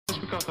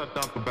because I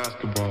dunk a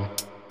basketball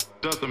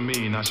doesn't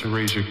mean I should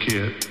raise your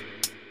kid.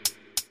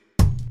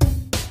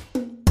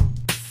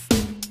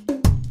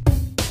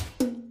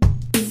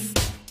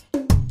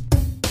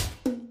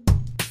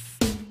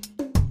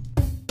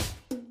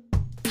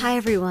 Hi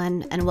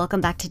everyone, and welcome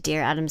back to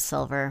Dear Adam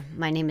Silver.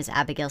 My name is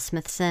Abigail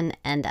Smithson,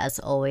 and as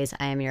always,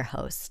 I am your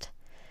host.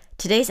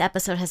 Today's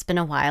episode has been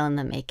a while in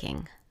the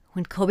making.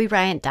 When Kobe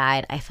Bryant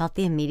died, I felt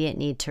the immediate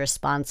need to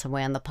respond some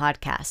way on the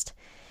podcast.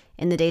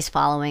 In the days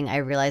following, I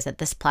realized that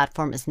this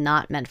platform is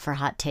not meant for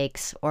hot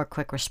takes or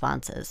quick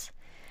responses.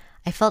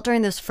 I felt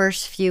during those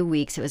first few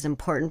weeks it was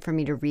important for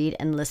me to read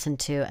and listen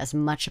to as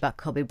much about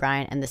Kobe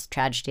Bryant and this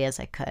tragedy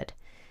as I could.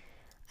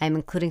 I am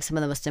including some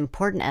of the most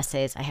important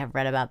essays I have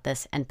read about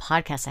this and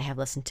podcasts I have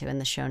listened to in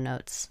the show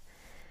notes.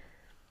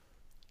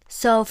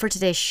 So for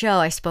today's show,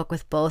 I spoke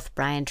with both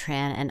Brian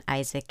Tran and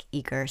Isaac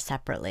Eager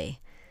separately.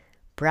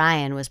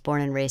 Brian was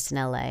born and raised in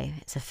LA.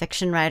 He's a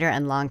fiction writer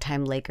and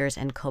longtime Lakers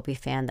and Kobe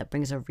fan that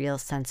brings a real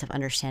sense of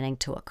understanding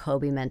to what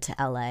Kobe meant to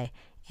LA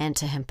and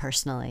to him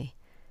personally.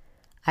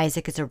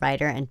 Isaac is a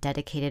writer and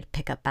dedicated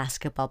pickup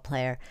basketball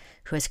player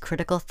who has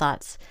critical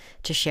thoughts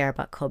to share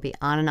about Kobe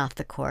on and off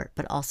the court,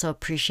 but also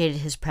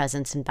appreciated his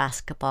presence in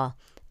basketball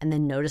and the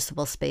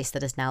noticeable space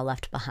that is now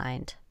left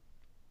behind.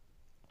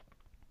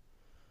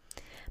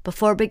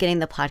 Before beginning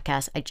the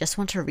podcast, I just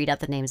want to read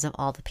out the names of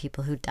all the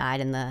people who died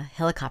in the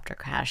helicopter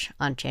crash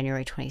on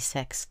January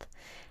 26th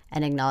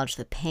and acknowledge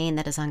the pain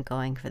that is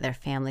ongoing for their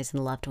families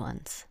and loved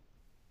ones.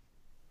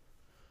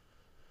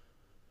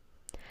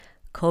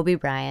 Kobe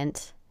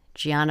Bryant,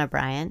 Gianna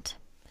Bryant,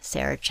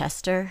 Sarah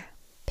Chester,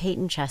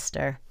 Peyton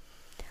Chester,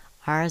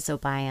 Ara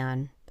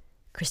Zobayan,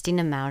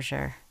 Christina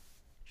Mauser,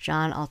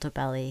 John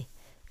Altobelli,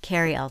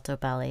 Carrie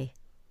Altobelli,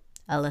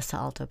 Alyssa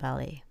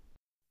Altobelli.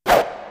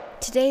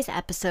 Today's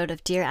episode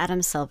of Dear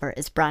Adam Silver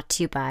is brought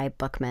to you by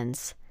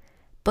Bookmans.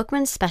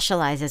 Bookmans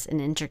specializes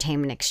in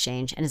entertainment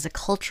exchange and is a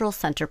cultural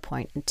center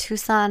point in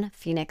Tucson,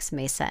 Phoenix,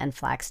 Mesa, and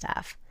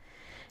Flagstaff.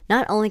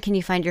 Not only can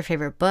you find your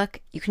favorite book,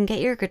 you can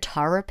get your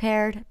guitar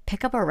repaired,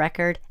 pick up a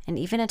record, and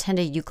even attend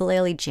a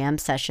ukulele jam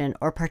session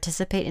or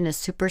participate in a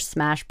Super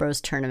Smash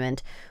Bros.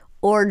 Tournament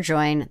or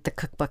join the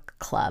Cookbook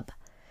Club.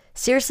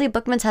 Seriously,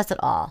 Bookmans has it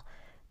all.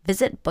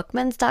 Visit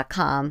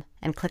bookmans.com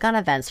and click on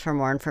events for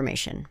more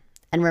information.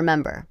 And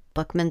remember,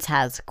 Bookmans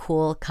has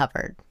cool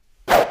covered.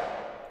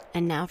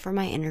 And now for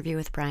my interview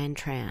with Brian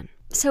Tran.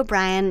 So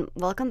Brian,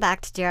 welcome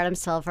back to Dear Adam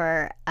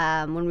Silver.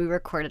 When we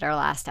recorded our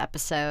last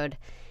episode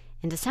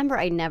in December,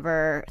 I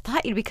never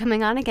thought you'd be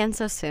coming on again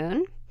so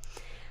soon.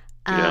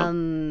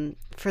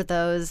 For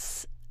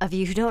those of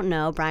you who don't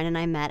know, Brian and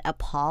I met at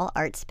Paul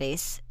Art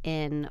Space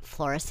in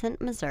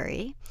Florissant,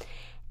 Missouri.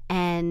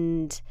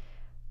 And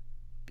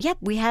yep,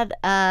 we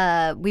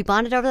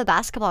bonded over the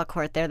basketball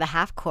court there, the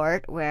half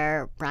court,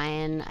 where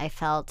Brian, I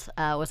felt,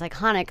 was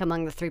iconic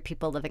among the three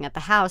people living at the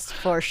house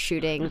for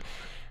shooting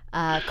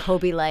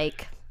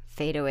Kobe-like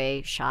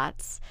fadeaway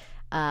shots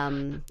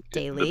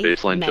daily. The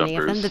baseline many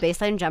jumpers. of them, the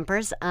baseline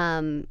jumpers,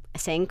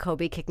 saying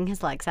Kobe kicking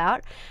his legs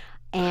out.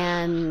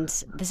 And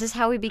this is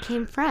how we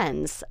became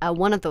friends.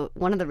 One of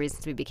the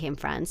reasons we became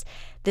friends.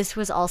 This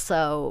was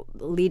also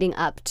leading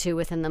up to,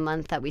 within the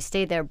month that we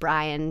stayed there,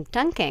 Brian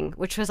dunking,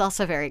 which was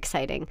also very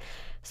exciting.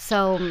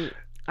 So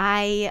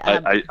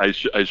I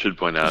should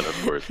point out,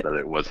 of course, that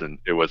it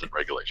wasn't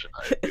regulation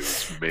height. It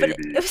was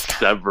maybe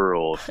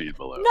several feet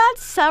below. Not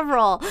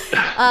several,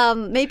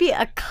 maybe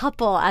a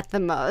couple at the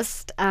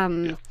most.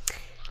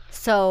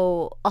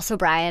 So also,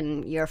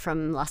 Brian, you're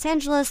from Los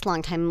Angeles,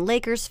 longtime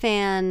Lakers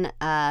fan.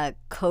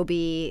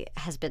 Kobe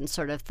has been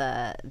sort of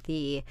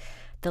the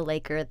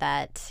Laker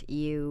that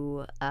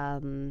you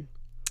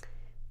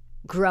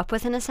grew up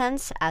with, in a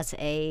sense, as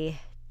a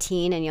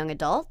teen and young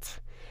adult.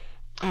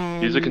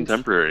 And he's a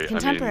contemporary.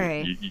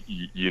 Contemporary. I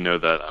mean, you know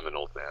that I'm an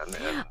old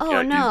man.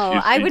 And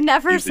I would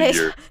never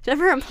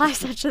never imply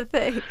such a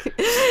thing.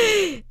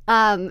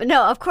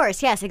 No, of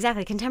course, yes,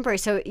 exactly, contemporary.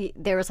 So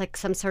there was like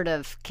some sort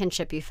of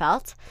kinship you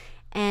felt,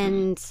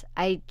 and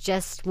I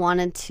just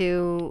wanted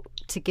to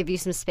give you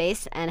some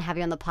space and have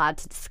you on the pod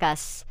to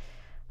discuss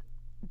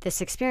this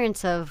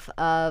experience of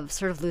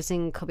sort of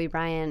losing Kobe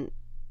Bryant.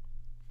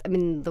 I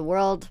mean, the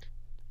world,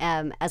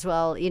 as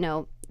well. You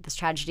know, this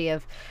tragedy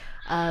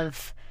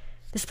of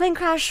this plane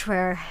crash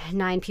where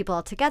 9 people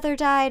altogether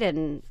died,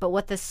 but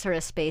what this sort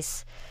of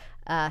space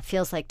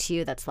feels like to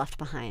you that's left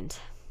behind.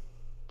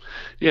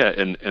 Yeah,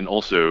 and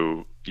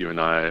also you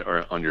and I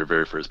are on your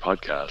very first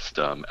podcast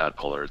at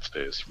Paul Art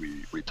Space.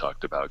 We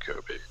talked about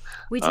Kobe.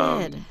 We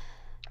did.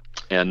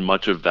 And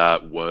much of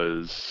that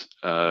was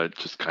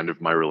just kind of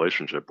my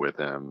relationship with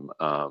him,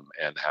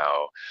 and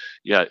how,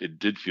 yeah, it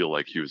did feel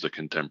like he was a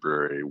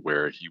contemporary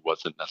where he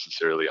wasn't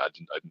necessarily. I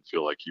didn't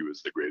feel like he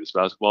was the greatest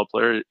basketball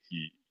player.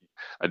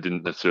 I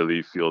didn't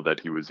necessarily feel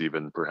that he was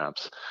even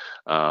perhaps,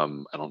 I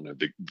don't know,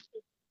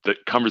 the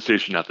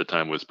conversation at the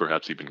time was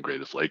perhaps even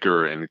greatest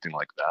Laker or anything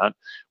like that.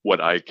 What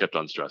I kept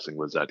on stressing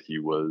was that he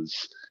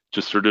was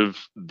just sort of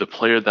the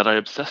player that I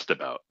obsessed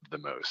about the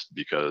most,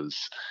 because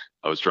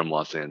I was from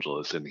Los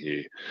Angeles and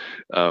he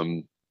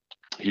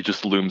he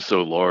just looms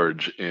so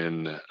large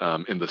in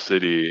the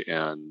city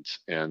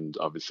and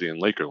obviously in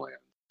Lakerland.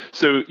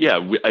 So yeah,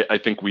 I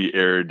think we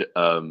aired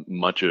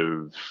much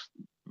of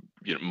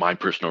my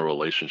personal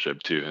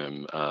relationship to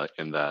him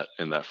in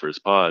that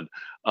first pod.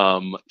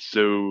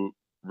 So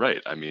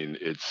right, I mean,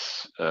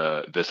 it's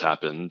this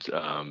happened.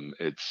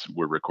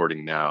 We're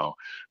recording now,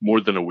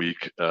 more than a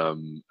week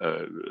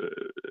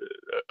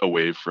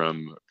away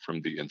from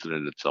the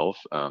incident itself.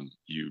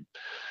 You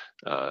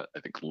I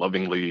think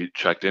lovingly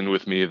checked in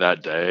with me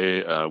that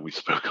day. We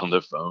spoke on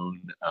the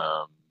phone.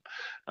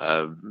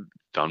 Uh,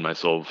 Found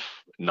myself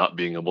not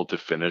being able to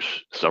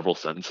finish several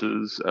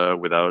sentences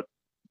without,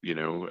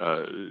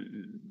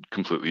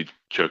 completely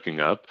choking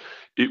up.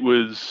 It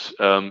was,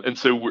 and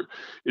so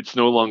it's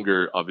no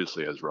longer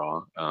obviously as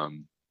raw,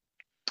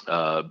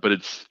 but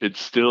it's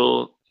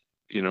still,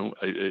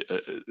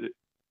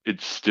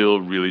 it's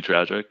still really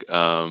tragic.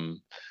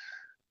 Um,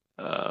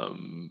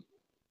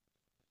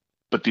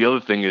 but the other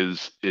thing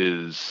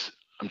is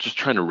I'm just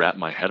trying to wrap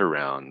my head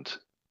around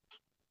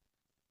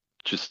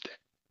just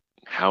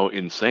how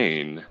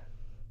insane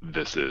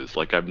this is.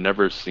 Like, I've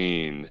never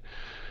seen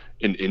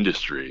an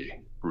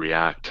industry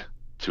react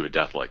to a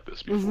death like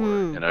this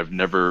before, Mm-hmm. and I've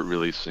never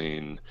really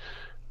seen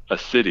a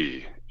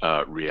city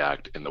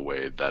react in the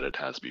way that it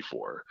has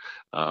before.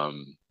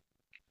 Um,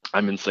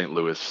 I'm in St.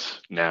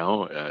 Louis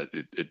now.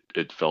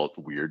 It felt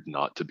weird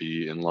not to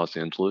be in Los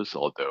Angeles,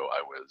 although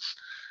I was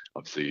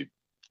obviously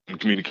in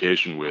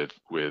communication with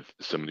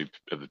so many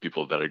of the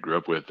people that I grew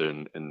up with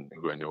and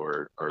who I know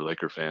are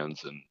Laker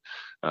fans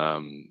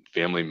and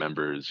family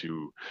members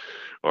who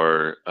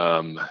are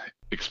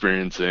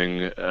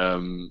experiencing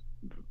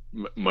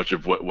much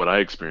of what I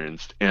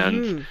experienced.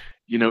 And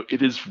Mm-hmm.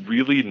 it is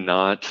really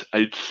not.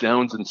 It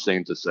sounds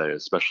insane to say,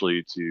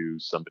 especially to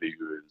somebody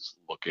who is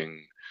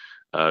looking,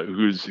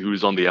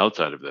 who's on the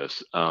outside of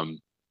this.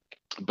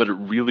 But it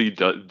really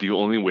does. The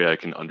only way I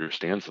can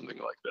understand something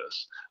like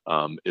this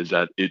is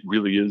that it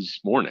really is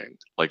mourning.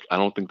 Like, I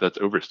don't think that's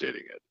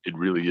overstating it. It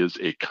really is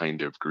a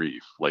kind of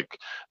grief. Like,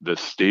 the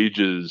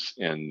stages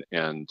and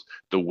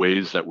the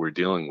ways that we're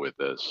dealing with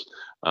this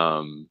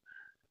um,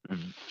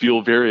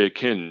 feel very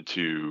akin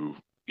to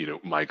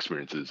my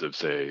experiences of,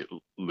 say,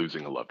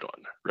 losing a loved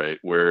one, right?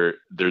 Where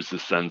there's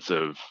this sense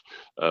of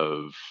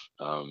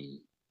um,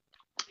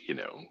 you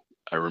know,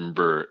 I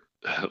remember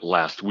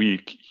last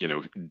week,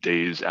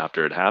 days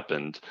after it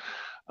happened,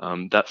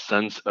 that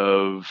sense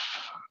of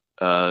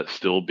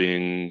still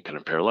being kind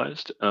of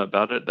paralyzed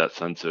about it, that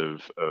sense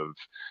of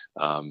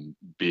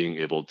being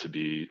able to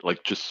be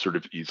like just sort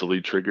of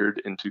easily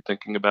triggered into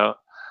thinking about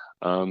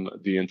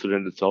the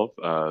incident itself.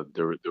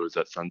 There was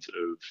that sense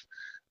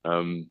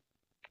of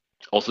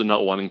also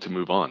not wanting to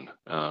move on.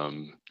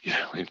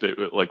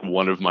 Like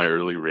one of my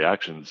early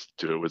reactions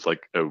to it was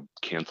like, "Oh,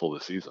 cancel the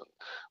season."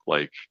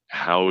 Like,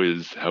 how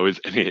is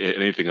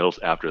anything else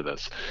after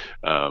this?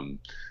 Um,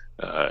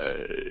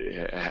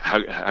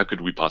 how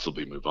could we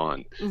possibly move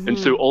on? And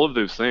so Mm-hmm. all of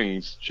those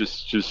things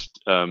just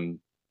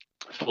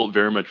felt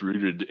very much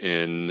rooted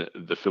in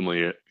the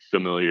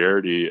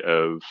familiarity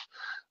of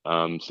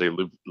say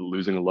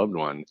losing a loved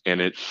one.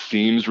 And it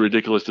seems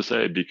ridiculous to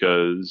say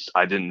because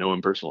I didn't know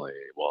him personally.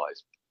 Well, I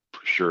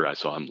for sure I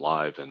saw him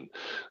live, and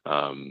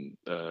um,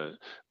 uh,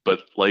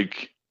 but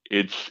like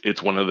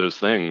it's one of those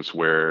things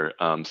where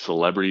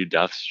celebrity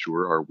deaths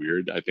sure are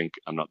weird. I think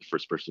I'm not the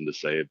first person to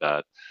say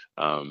that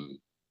um,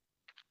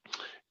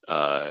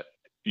 uh,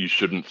 you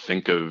shouldn't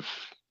think of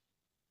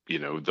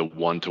the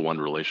one-to-one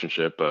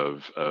relationship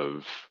of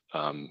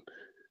um,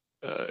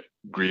 uh,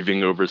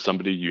 grieving over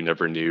somebody you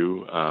never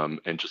knew,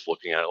 and just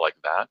looking at it like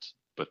that.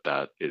 But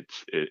that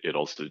it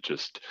also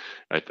just,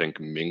 I think,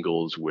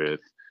 mingles with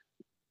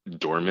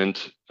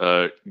dormant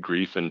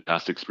grief and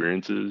past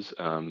experiences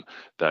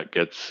that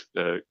gets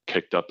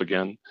kicked up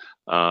again.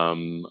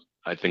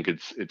 I think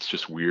it's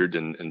just weird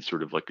and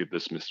sort of like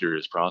this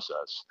mysterious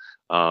process.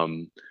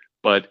 Um,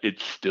 but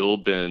it's still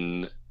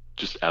been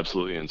just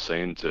absolutely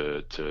insane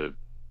to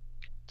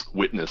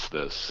witness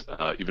this,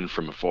 even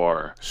from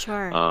afar.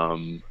 Sure.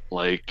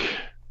 Like,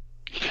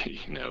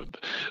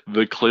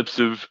 the clips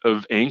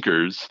of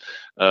anchors,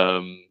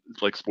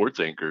 like sports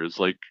anchors,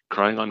 like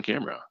crying on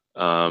camera,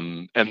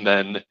 and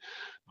then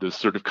the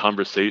sort of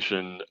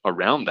conversation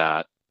around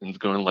that and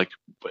going like,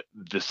 but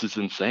this is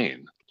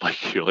insane.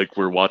 Like, like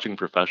we're watching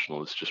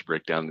professionals just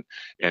break down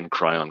and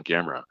cry on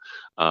camera,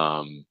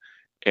 um,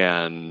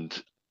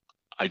 and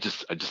I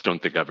just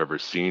don't think I've ever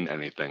seen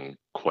anything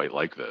quite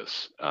like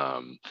this,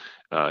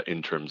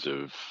 in terms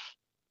of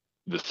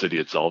the city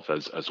itself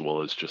as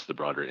well as just the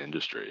broader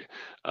industry.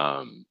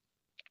 Um,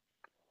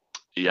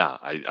 yeah,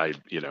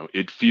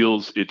 it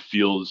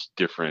feels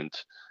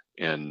different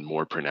and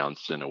more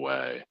pronounced in a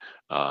way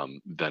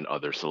than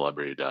other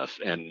celebrity deaths,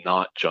 and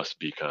not just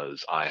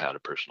because I had a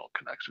personal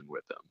connection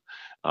with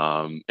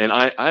them. And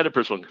I had a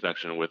personal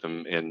connection with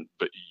him, and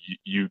but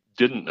you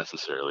didn't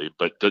necessarily.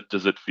 But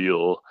does it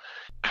feel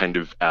kind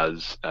of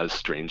as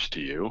strange to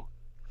you?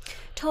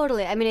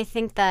 Totally. I mean, I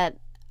think that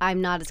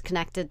I'm not as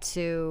connected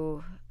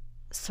to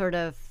sort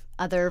of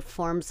other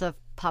forms of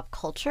pop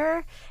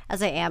culture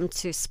as I am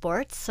to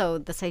sports. So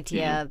this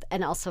idea of,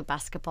 and also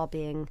basketball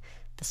being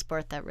the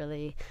sport that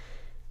really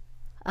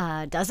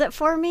does it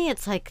for me.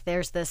 It's like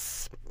there's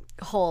this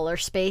hole or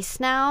space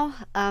now,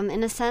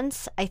 in a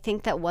sense. I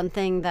think that one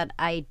thing that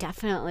I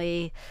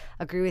definitely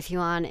agree with you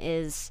on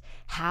is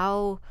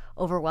how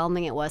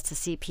overwhelming it was to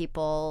see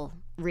people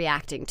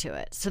reacting to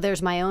it. So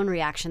there's my own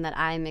reaction that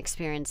I'm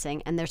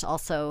experiencing, and there's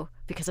also,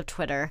 because of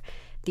Twitter,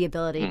 the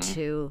ability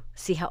to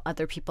see how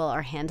other people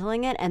are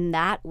handling it. And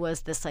that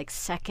was this like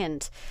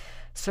second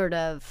sort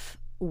of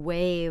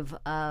wave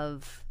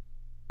of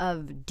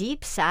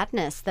deep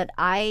sadness that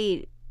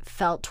I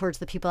felt towards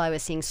the people I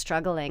was seeing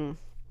struggling.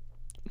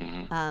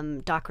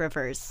 Doc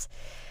Rivers,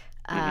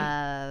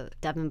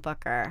 Devin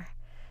Booker,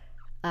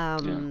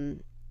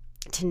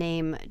 to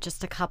name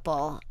just a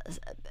couple,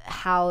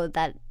 how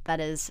that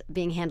is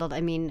being handled.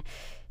 I mean,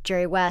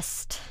 Jerry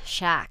West,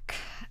 Shaq,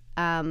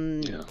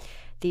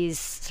 these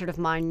sort of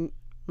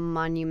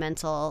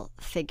monumental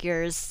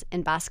figures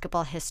in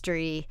basketball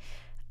history,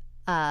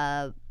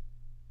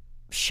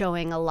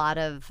 showing a lot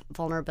of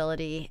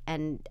vulnerability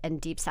and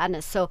deep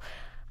sadness. So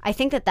I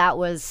think that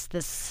was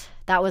this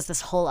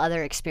whole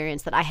other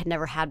experience that I had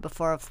never had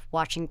before of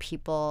watching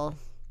people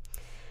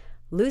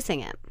losing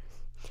it.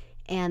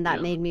 And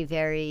that made me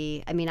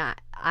very, I mean,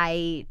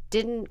 I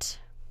didn't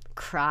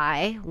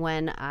cry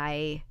when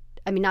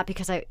not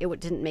because it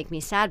didn't make me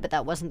sad, but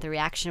that wasn't the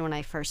reaction when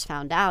I first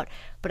found out.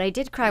 But I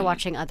did cry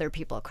watching other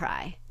people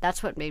cry.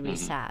 That's what made me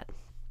sad.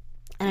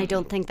 And I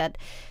don't think that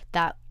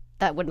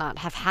would not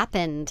have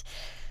happened,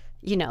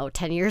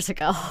 10 years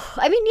ago.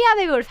 I mean, yeah,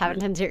 maybe it would have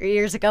happened 10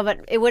 years ago,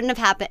 but it wouldn't have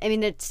happened. I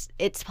mean,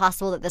 it's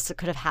possible that this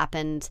could have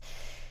happened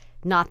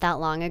not that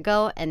long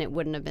ago, and it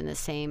wouldn't have been the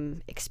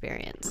same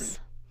experience.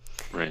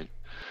 Right.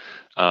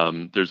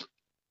 There's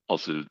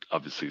also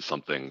obviously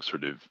something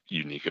sort of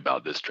unique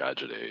about this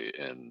tragedy,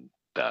 and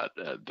that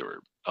there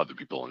were other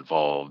people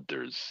involved.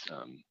 There's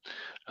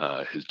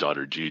his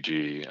daughter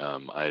Gigi.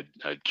 I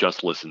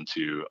just listened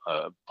to,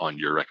 on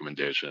your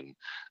recommendation,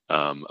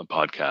 a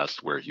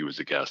podcast where he was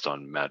a guest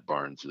on Matt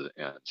Barnes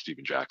and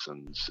Stephen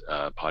Jackson's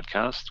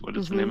podcast. What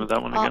is the name of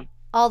that one again?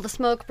 All the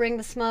smoke, bring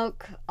the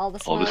smoke. All the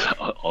smoke.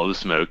 All the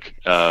smoke.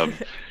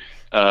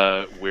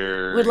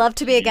 Where would love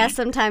to be a guest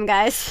sometime,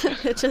 guys.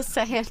 Just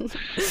saying.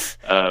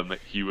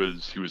 He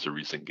was a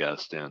recent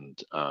guest, and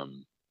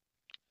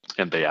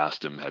they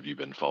asked him, "Have you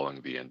been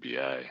following the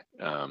NBA?"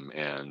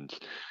 And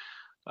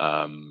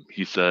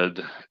he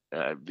said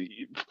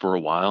for a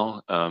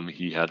while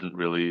he hadn't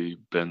really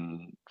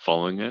been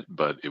following it,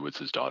 but it was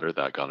his daughter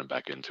that got him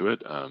back into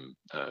it.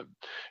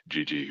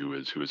 Gigi, who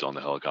was on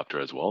the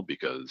helicopter as well,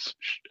 because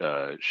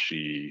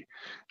she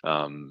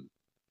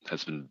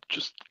has been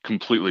just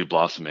completely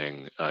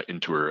blossoming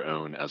into her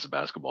own as a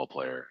basketball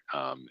player,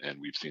 and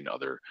we've seen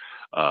other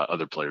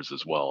players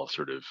as well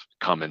sort of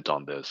comment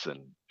on this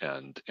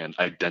and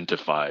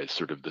identify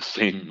sort of the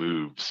same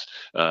moves,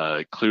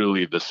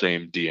 clearly the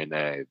same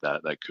DNA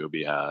that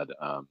Kobe had,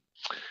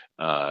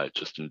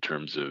 just in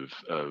terms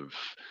of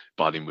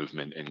body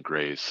movement and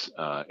grace,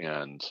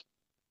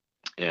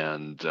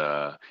 and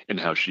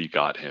how she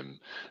got him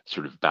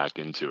sort of back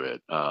into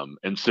it,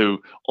 and so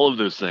all of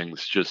those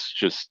things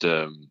just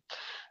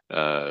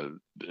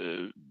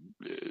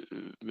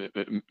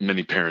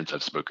many parents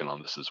have spoken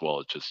on this as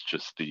well.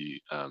 Just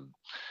the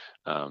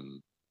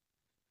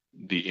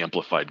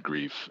amplified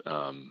grief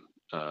of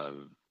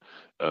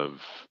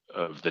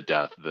the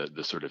death,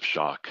 the sort of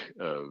shock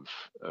of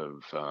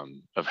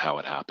how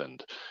it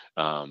happened,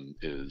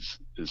 is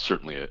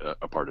certainly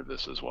a part of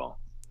this as well.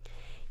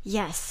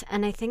 Yes,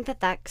 and I think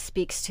that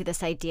speaks to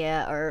this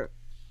idea, or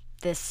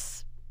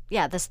this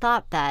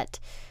thought that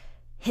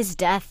his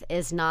death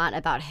is not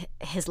about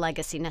his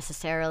legacy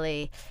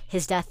necessarily.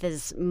 His death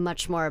is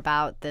much more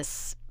about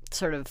this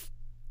sort of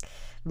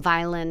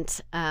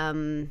violent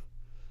end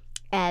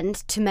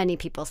to many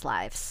people's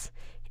lives,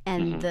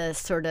 and the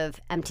sort of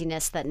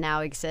emptiness that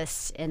now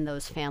exists in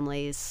those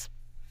families'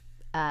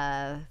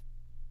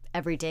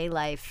 everyday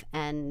life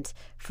and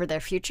for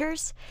their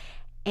futures.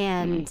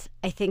 And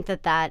I think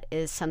that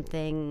is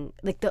something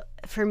like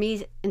for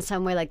me, in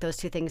some way, like those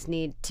two things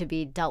need to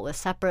be dealt with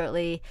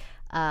separately,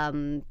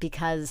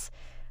 because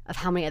of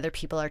how many other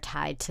people are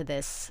tied to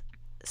this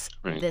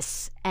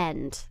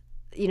end,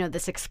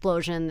 this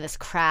explosion, this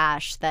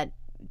crash that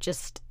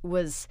just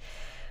was,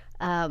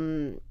 I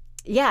mean,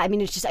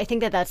 it's just, I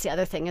think that's the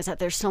other thing, is that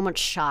there's so much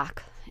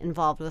shock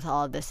involved with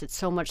all of this. It's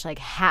so much like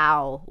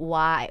how,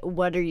 why,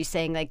 what are you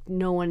saying? Like,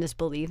 no one is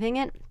believing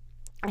it.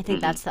 I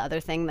think that's the other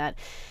thing that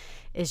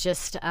is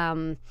just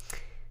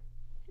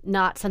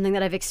not something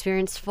that I've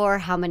experienced for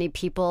how many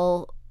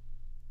people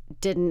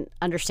didn't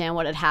understand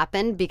what had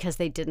happened because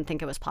they didn't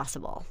think it was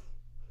possible.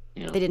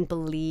 Yeah. They didn't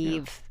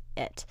believe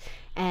it.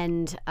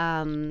 And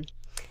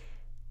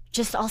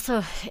just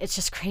also, it's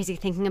just crazy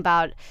thinking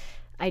about,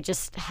 I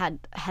just had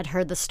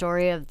heard the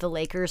story of the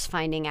Lakers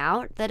finding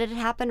out that it had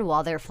happened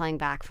while they were flying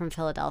back from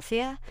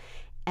Philadelphia,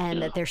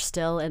 and that they're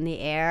still in the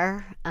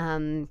air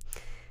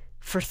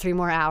for 3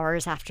 more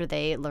hours after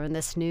they learned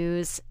this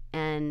news.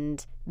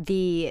 And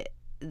the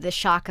the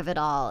shock of it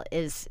all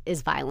is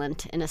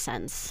violent in a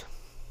sense.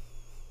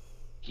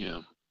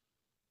 Yeah.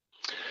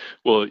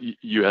 Well,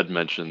 you had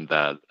mentioned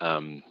that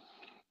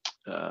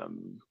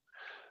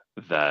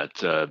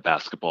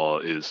basketball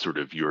is sort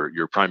of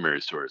your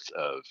primary source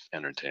of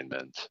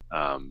entertainment,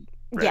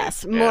 right?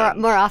 Yes,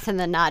 And more often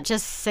than not,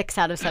 just 6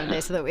 out of 7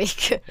 days of the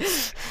week.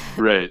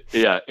 right,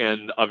 yeah,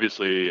 and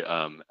obviously,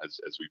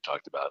 as we've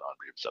talked about on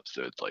previous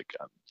episodes, like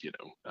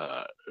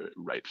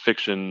write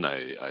fiction.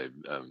 I've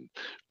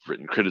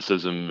written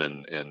criticism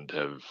and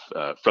have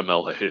from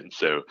LA, and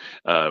so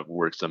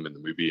worked some in the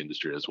movie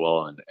industry as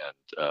well, and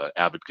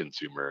avid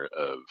consumer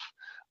of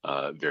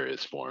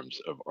various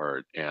forms of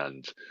art.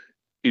 And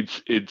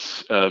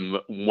it's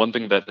one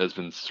thing that has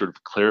been sort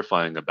of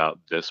clarifying about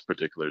this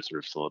particular sort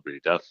of celebrity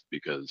death,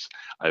 because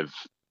I've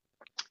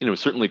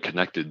certainly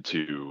connected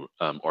to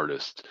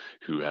artists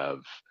who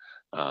have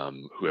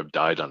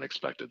died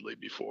unexpectedly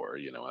before.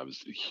 I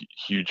was a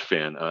huge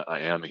fan.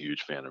 I am a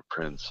huge fan of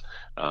Prince,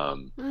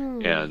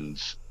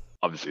 and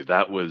obviously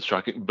that was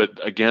shocking. But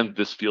again,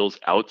 this feels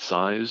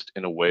outsized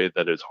in a way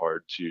that is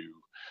hard to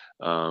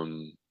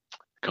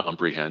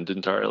comprehend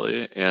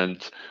entirely.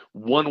 And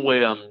one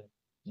way I'm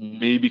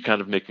maybe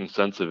kind of making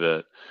sense of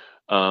it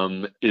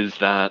is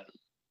that,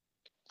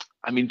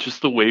 I mean,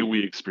 just the way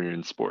we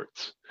experience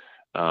sports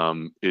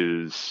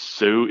is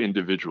so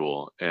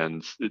individual,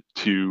 and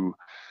to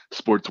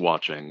sports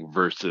watching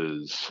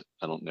versus,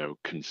 I don't know,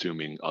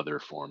 consuming other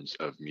forms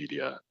of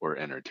media or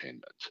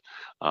entertainment.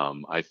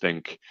 I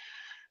think,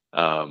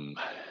 um,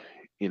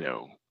 you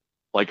know,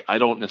 like I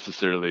don't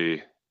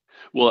necessarily,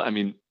 well, I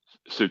mean,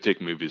 so take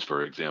movies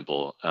for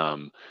example.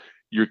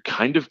 You're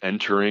kind of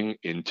entering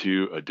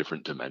into a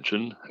different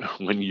dimension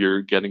when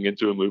you're getting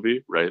into a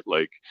movie, right?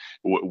 Like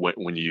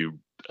when you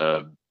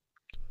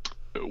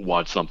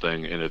watch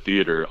something in a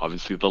theater,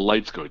 obviously the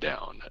lights go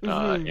down,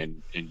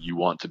 and you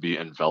want to be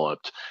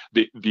enveloped.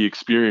 The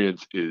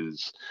experience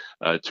is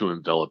to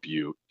envelop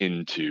you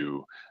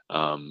into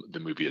the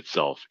movie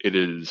itself. It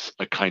is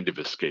a kind of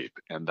escape,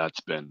 and that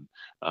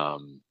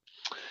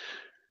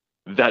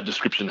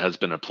description has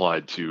been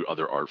applied to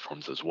other art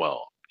forms as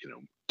well.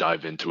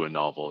 Dive into a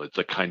novel, it's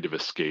a kind of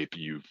escape.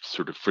 You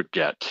sort of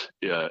forget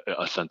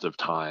a sense of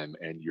time,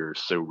 and you're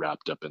so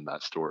wrapped up in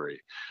that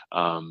story.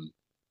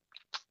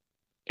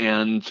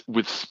 And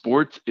with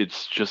sports,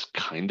 it's just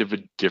kind of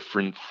a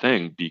different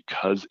thing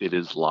because it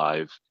is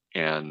live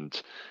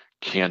and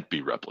can't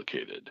be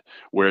replicated.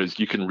 Whereas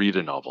you can read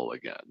a novel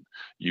again,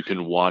 you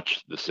can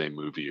watch the same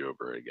movie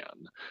over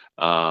again.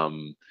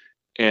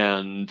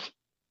 And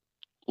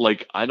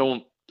like, I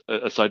don't,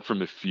 aside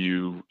from a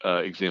few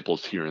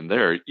examples here and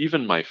there,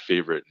 even my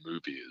favorite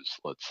movies,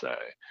 let's say,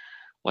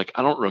 like,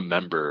 I don't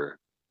remember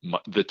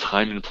the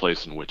time and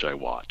place in which I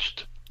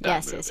watched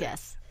that movie.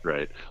 Yes.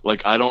 Right.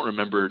 Like, I don't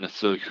remember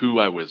necessarily who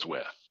I was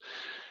with.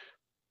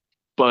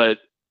 But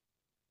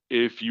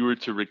if you were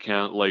to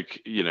recount,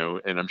 like,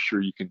 and I'm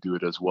sure you can do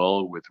it as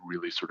well with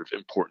really sort of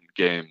important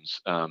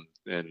games,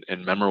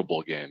 and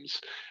memorable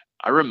games,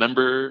 I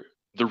remember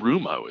the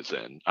room I was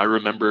in. I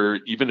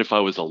remember, even if I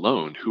was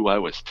alone, who I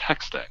was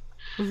texting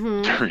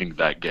during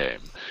that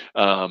game.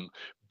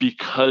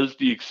 Because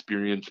the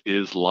experience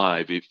is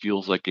live, it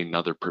feels like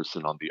another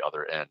person on the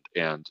other end.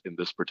 And in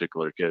this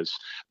particular case,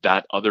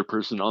 that other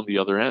person on the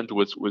other end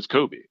was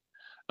Kobe.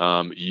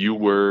 You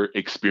were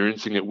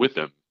experiencing it with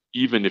him,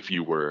 even if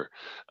you were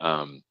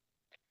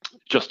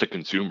just a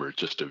consumer,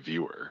 just a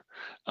viewer.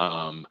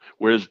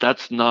 Whereas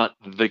that's not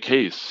the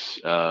case,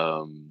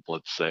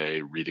 let's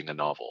say, reading a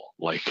novel.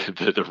 Like,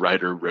 the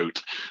writer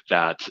wrote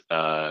that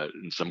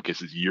in some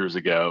cases years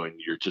ago, and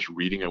you're just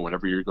reading it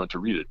whenever you're going to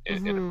read it.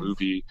 In a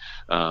movie,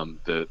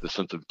 the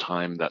sense of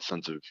time, that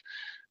sense of,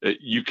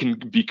 you can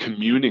be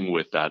communing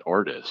with that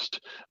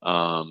artist.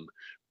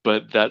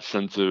 But that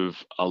sense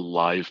of a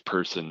live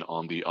person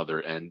on the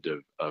other end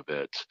of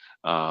it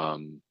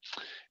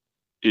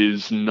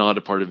is not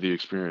a part of the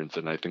experience.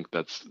 And I think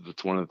that's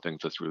one of the things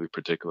that's really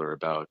particular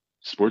about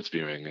sports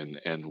viewing,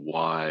 and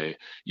why,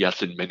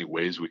 yes, in many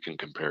ways we can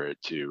compare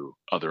it to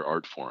other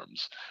art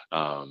forms,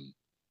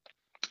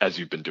 as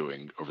you've been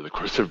doing over the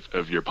course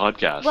of your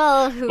podcast.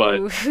 Well,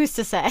 who's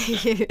to say?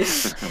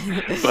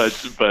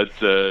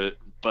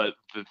 but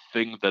the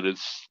thing that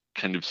is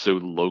kind of so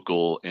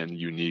local and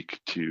unique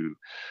to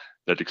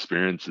that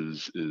experience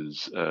is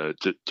to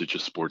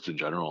just sports in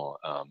general,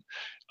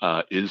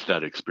 is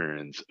that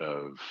experience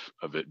of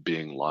it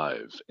being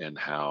live, and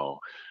how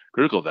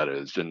critical that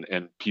is.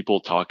 And people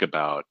talk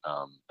about,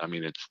 I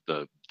mean, it's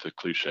the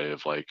cliche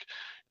of, like,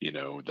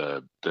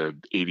 the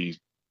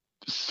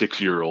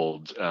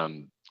 86-year-old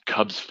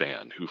Cubs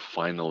fan who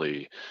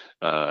finally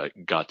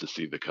got to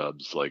see the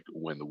Cubs, like,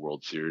 win the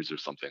World Series or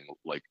something,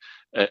 like,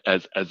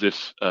 as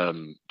if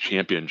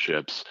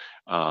championships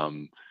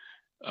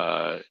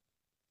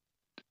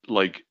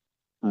like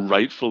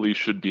rightfully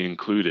should be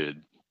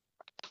included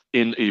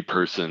in a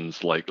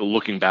person's, like,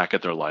 looking back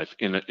at their life,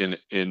 in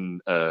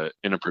a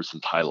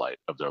person's highlight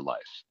of their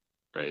life,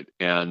 right?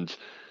 And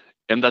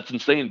that's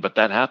insane, but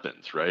that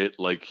happens, right?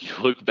 Like, you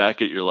look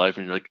back at your life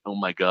and you're like, oh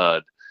my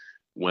god,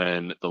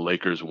 when the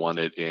Lakers won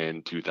it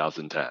in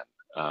 2010,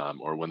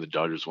 or when the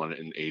Dodgers won it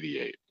in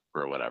 '88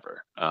 or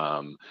whatever.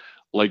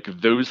 Like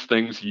those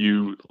things,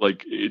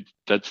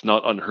 that's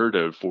not unheard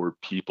of for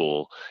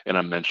people, and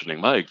I'm mentioning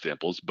my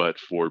examples, but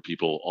for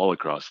people all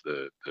across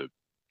the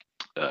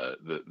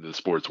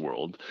sports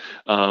world,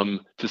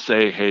 to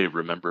say, hey,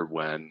 remember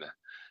when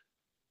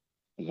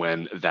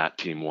that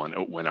team won,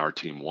 when our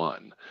team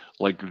won.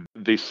 Like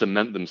they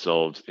cement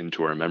themselves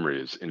into our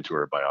memories, into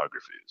our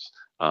biographies,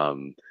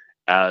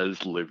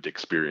 as lived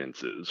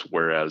experiences,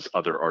 whereas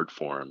other art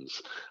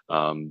forms,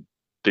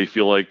 they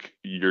feel like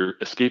you're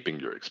escaping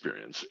your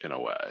experience in a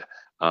way.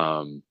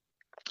 Um,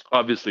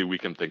 Obviously we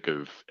can think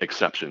of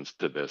exceptions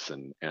to this,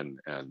 and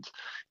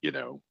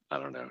I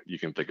don't know, you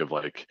can think of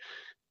like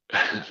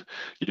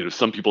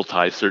some people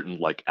tie certain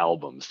like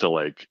albums to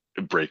like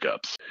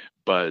breakups,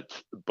 but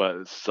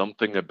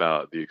something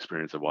about the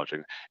experience of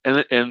watching,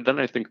 and then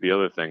I think the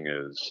other thing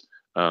is,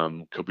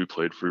 Kobe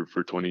played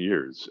for 20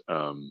 years,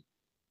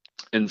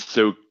 and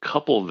so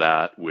couple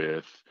that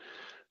with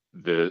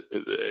the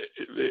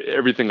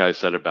everything I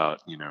said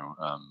about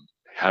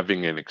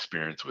having an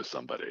experience with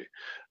somebody,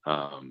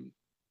 um,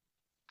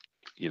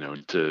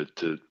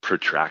 to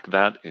protract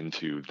that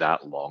into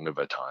that long of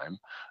a time,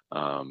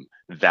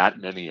 that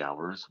many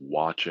hours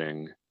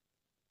watching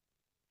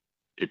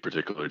a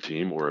particular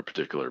team or a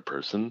particular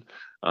person,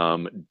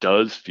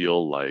 does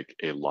feel like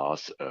a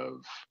loss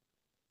of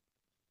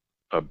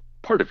a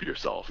part of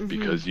yourself, Mm-hmm.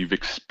 because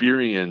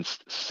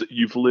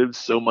you've lived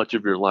so much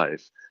of your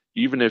life,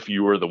 even if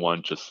you were the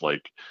one just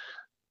like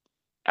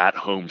at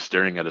home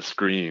staring at a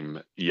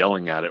screen,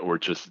 yelling at it, or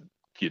just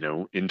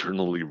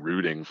internally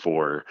rooting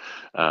for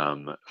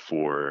the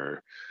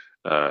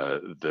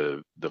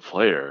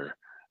player.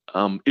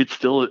 It's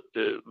still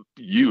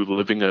you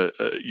living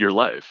your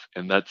life,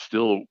 and that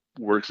still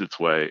works its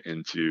way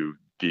into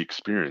the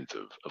experience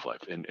of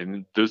life,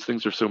 and those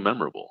things are so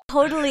memorable.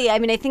 Totally. I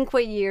mean, I think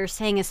what you're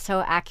saying is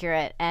so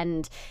accurate,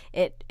 and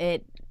it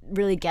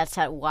really gets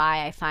at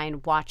why I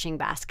find watching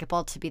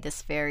basketball to be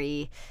this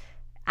very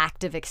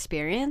active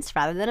experience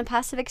rather than a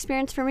passive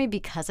experience for me,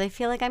 because I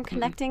feel like I'm Hmm.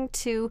 connecting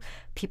to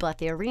people at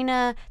the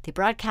arena, the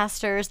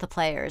broadcasters, the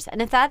players.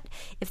 And if that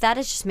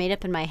is just made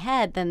up in my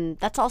head, then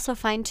that's also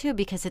fine too,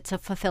 because it's a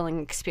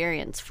fulfilling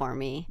experience for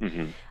me,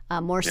 Hmm.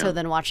 more so Yeah.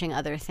 than watching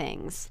other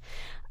things.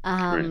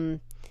 Right.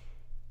 Um,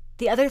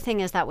 the other thing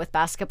is that with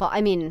basketball,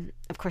 I mean,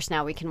 of course,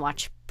 now we can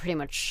watch pretty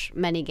much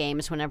many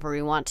games whenever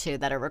we want to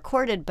that are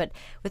recorded. But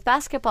with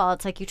basketball,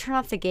 it's like you turn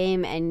off the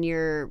game and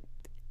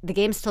the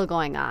game's still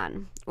going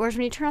on. Whereas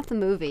when you turn off the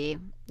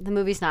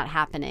movie's not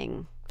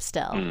happening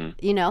still, Hmm.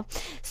 you know?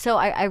 So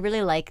I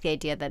really like the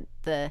idea that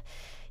the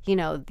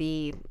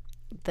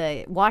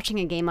watching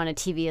a game on a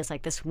TV is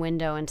like this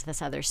window into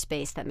this other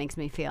space that makes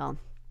me feel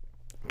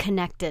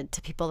connected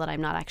to people that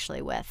I'm not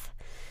actually with.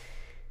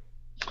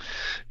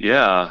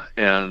 Yeah,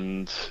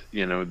 and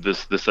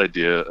this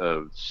idea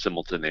of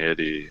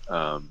simultaneity,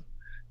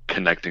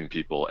 connecting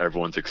people,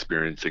 everyone's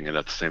experiencing it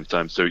at the same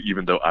time. So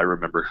even though I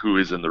remember who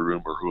is in the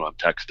room or who I'm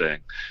texting,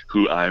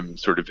 who I'm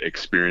sort of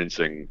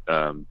experiencing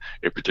a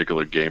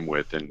particular game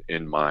with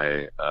in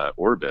my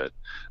orbit,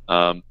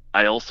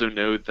 I also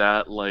know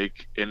that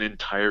like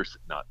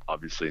not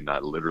obviously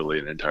not literally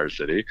an entire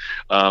city,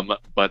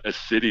 but a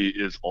city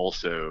is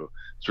also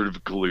sort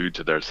of glued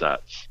to their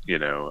sets,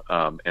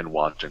 and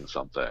watching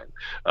something.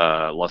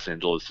 Los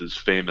Angeles is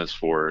famous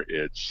for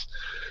its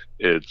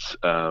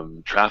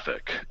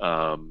traffic,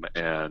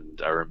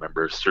 and I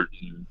remember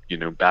certain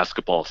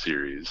basketball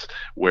series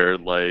where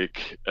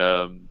like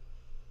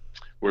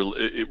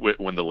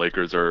when the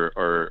Lakers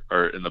are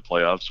in the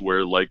playoffs,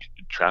 where like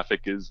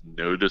traffic is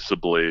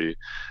noticeably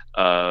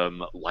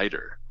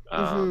lighter,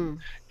 Mm-hmm.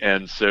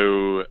 and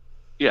so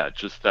yeah,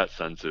 just that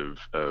sense of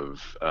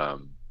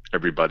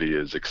everybody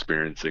is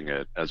experiencing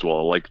it as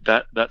well, like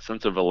that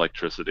sense of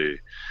electricity.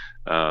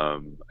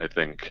 I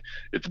think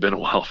it's been a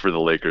while for the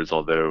Lakers,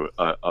 although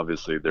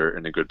obviously they're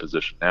in a good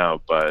position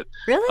now. But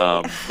Really?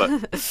 um,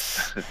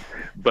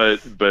 but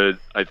but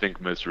I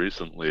think most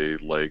recently,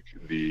 like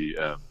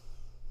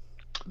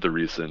the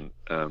recent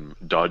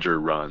Dodger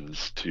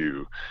runs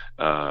to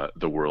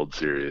the World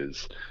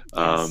Series.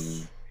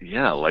 Yes.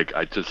 Yeah, like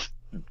I just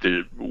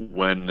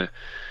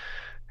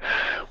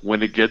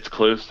when it gets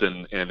close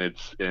and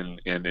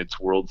it's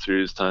World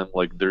Series time,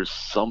 like there's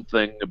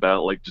something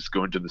about like just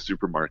going to the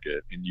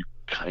supermarket and you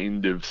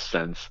kind of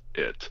sense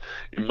it.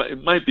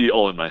 It might be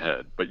all in my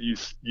head, but you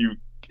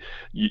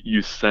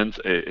sense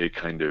a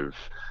kind of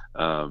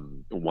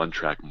one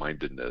track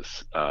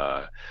mindedness.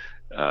 Uh,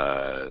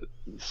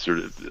 Sort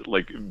of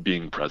like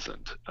being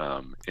present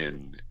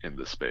in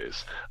the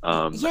space.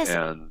 Yes.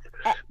 And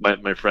Uh,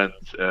 my friends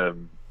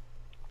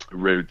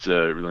wrote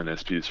a really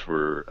nice piece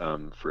for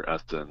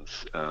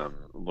Essence,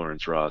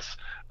 Lawrence Ross,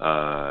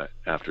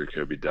 after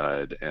Kobe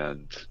died,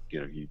 and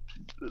he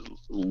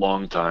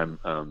long time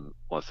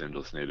Los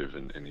Angeles native,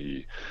 and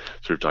he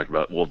sort of talked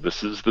about, well,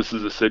 this is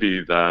a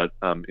city that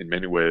in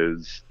many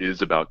ways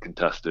is about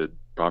contested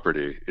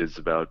property, is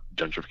about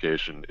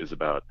gentrification, is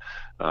about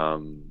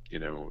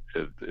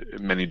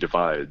many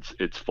divides.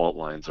 Its fault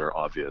lines are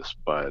obvious,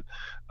 but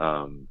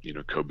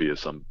Kobe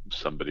is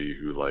somebody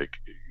who like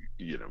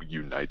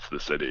unites the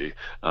city,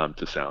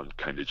 to sound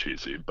kind of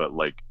cheesy, but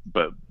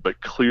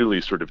clearly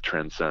sort of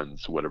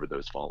transcends whatever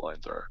those fault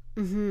lines are.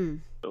 Mm-hmm.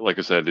 Like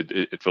I said,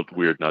 it felt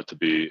weird not to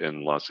be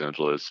in Los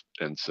Angeles,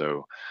 and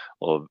so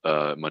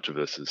much of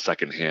this is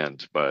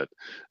secondhand. But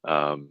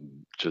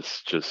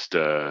just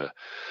the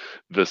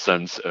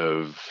sense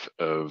of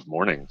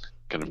mourning,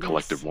 kind of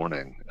collective Yes.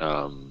 mourning,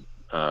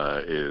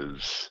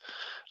 is,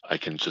 I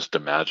can just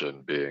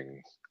imagine,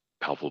 being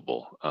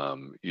palpable,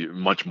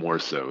 much more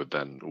so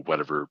than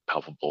whatever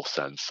palpable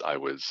sense I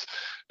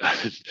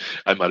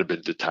might have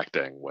been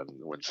detecting when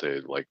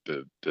say like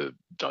the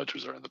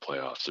Dodgers are in the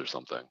playoffs or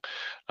something.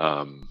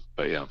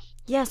 But yeah.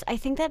 Yes, I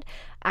think that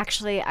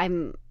actually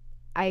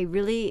I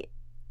really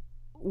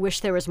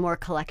wish there was more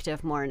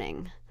collective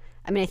mourning.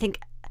 I mean, I think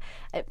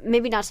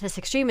maybe not to this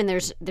extreme, and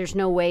there's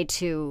no way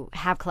to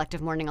have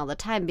collective mourning all the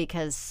time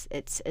because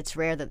it's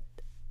rare that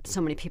so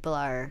many people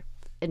are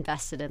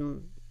invested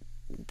in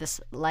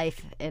this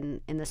life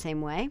in the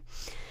same way.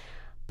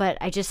 But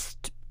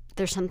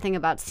there's something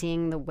about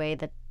seeing the way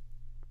that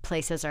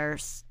places are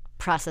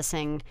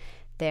processing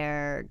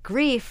their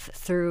grief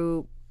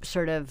through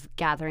sort of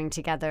gathering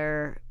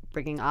together,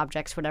 bringing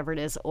objects, whatever it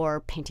is, or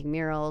painting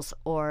murals,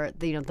 or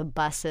the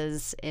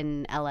buses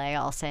in LA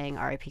all saying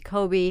R.I.P.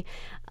 Kobe,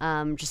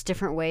 just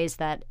different ways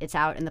that it's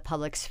out in the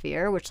public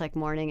sphere, which like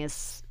mourning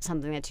is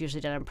something that's usually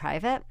done in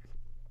private.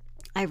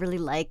 I really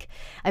like.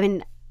 I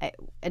mean,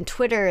 and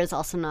Twitter is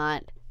also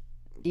not,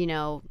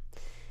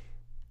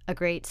 a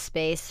great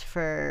space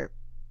for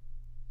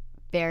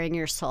bearing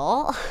your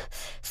soul.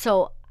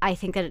 So I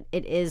think that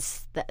it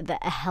is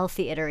a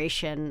healthy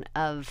iteration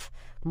of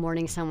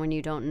mourning someone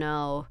you don't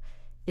know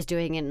is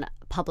doing in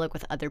public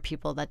with other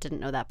people that didn't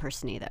know that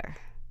person either.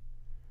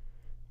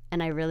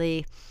 And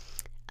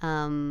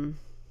um,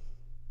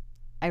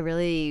 I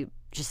really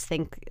just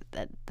think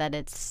that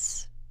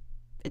it's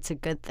a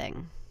good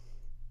thing.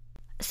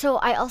 So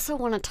I also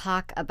want to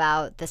talk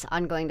about this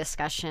ongoing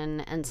discussion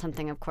and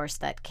something, of course,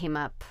 that came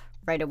up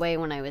right away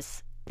when I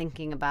was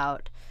thinking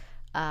about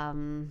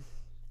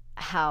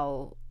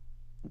how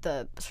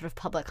the sort of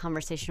public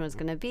conversation was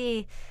going to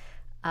be,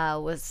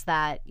 was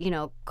that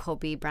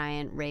Kobe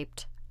Bryant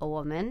raped a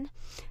woman,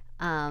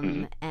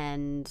 Hmm.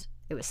 and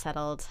it was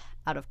settled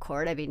out of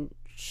court. I mean,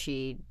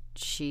 she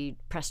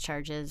pressed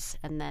charges,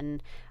 and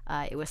then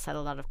it was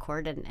settled out of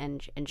court,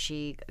 and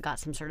she got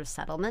some sort of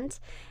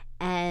settlement.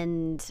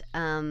 And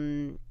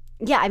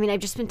yeah, I mean, I've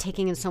just been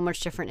taking in so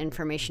much different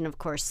information. Of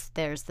course,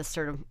 there's the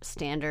sort of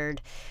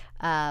standard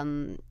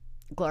um,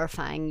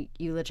 glorifying,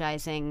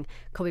 eulogizing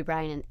Kobe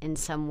Bryant in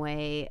some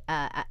way,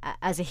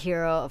 as a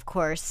hero, of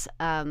course,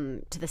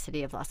 to the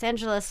city of Los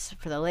Angeles,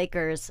 for the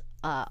Lakers,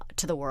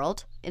 to the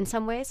world in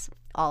some ways,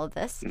 all of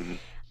this. Hmm.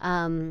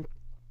 Um,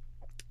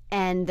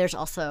 and there's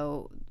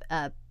also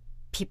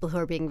people who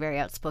are being very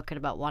outspoken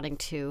about wanting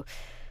to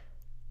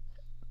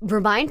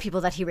remind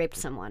people that he raped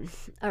someone,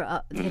 or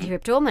that Hmm. he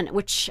raped a woman.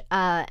 Which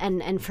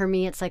and for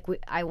me, it's like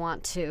I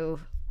want to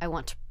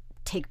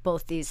take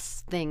both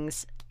these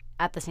things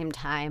at the same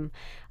time,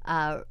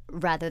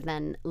 rather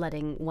than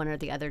letting one or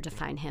the other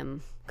define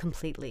him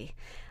completely.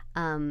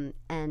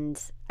 And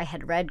I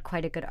had read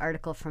quite a good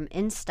article from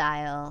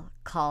InStyle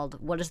called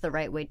 "What is the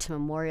Right Way to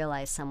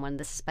Memorialize Someone?"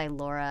 This is by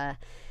Laura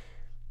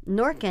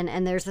Norkin,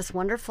 and there's this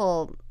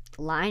wonderful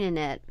line in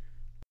it.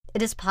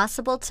 It is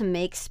possible to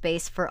make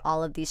space for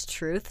all of these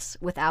truths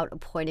without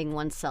appointing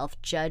oneself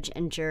judge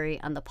and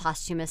jury on the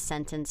posthumous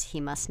sentence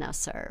he must now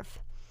serve.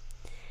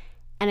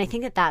 And I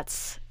think that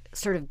that's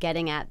sort of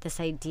getting at this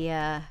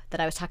idea that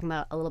I was talking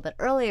about a little bit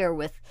earlier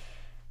with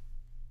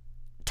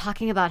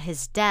talking about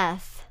his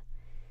death,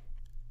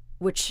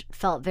 which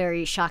felt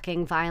very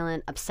shocking,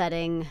 violent,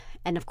 upsetting,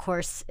 and of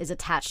course is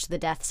attached to the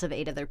deaths of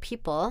 8 other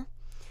people,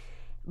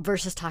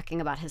 versus talking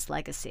about his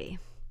legacy.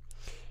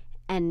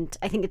 And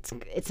I think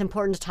it's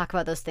important to talk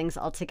about those things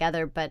all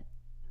together. But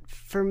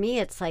for me,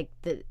 it's like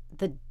the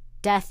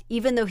death,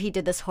 even though he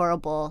did this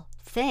horrible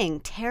thing,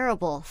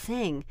 terrible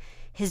thing,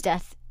 his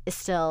death is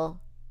still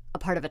a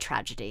part of a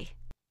tragedy.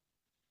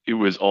 It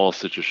was all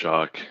such a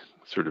shock,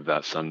 sort of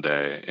that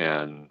Sunday,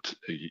 and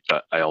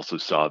I also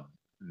saw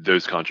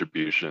those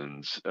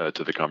contributions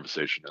to the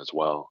conversation as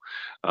well.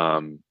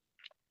 Um,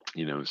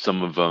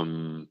 some of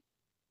them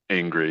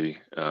angry,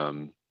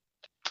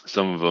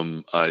 some of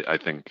them, I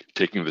think,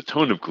 taking the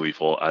tone of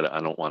gleeful. I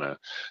don't want to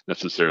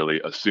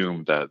necessarily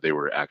assume that they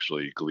were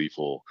actually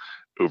gleeful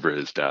over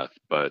his death,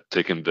 but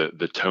taking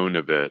the tone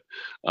of it,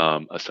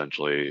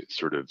 essentially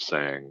sort of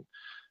saying,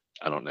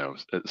 I don't know,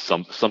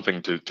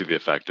 something to the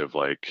effect of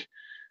like,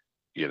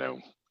 you know,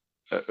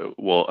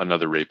 well,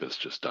 another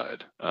rapist just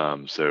died,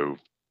 so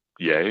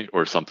yay,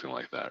 or something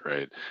like that,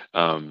 right?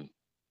 Um,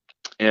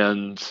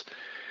 and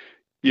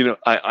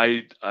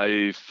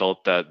I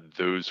felt that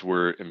those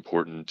were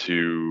important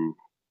to,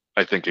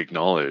 I think,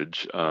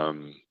 acknowledge,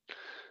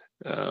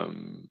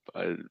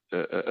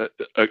 a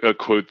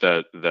quote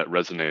that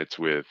resonates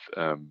with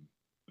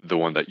the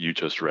one that you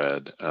just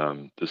read.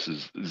 This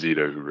is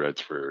Zita, who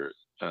writes for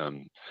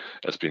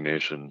SB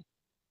Nation.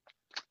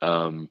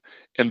 And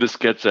this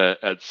gets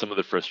at some of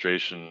the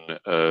frustration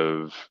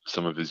of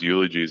some of his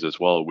eulogies as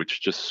well,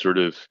 which just sort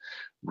of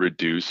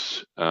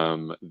reduce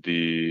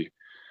the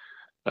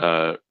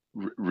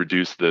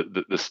reduce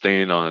the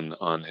stain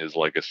on his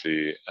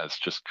legacy as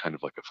just kind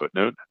of like a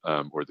footnote,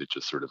 or they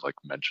just sort of like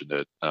mentioned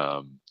it.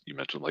 You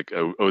mentioned like,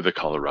 oh, the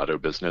Colorado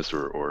business,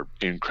 or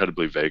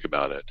incredibly vague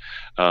about it.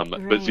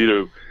 But Right.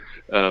 Zito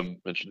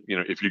mentioned,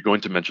 if you're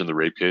going to mention the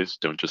rape case,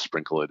 don't just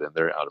sprinkle it in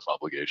there out of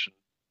obligation.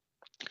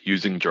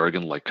 Using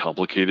jargon like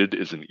complicated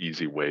is an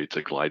easy way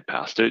to glide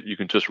past it. You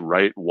can just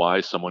write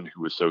why someone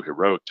who was so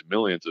heroic to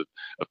millions of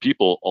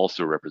people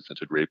also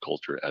represented rape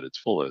culture at its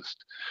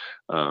fullest.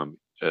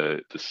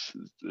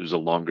 There's a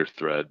longer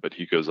thread, but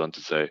he goes on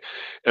to say,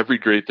 every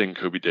great thing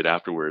Kobe did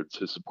afterwards,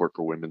 his support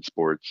for women's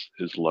sports,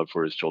 his love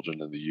for his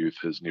children and the youth,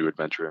 his new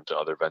adventure into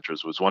other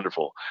ventures was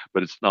wonderful.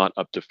 But it's not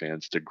up to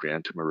fans to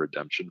grant him a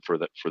redemption for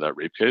that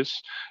rape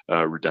case.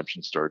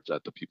 Redemption starts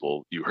at the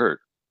people you hurt.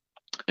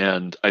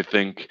 And I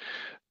think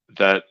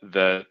that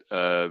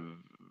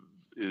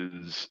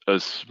is a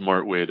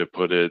smart way to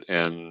put it,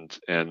 and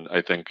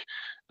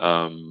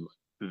um,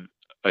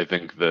 I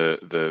think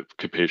the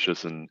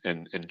capacious and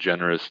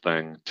generous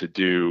thing to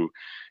do,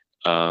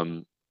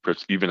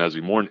 perhaps even as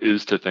we mourn,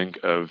 is to think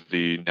of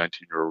the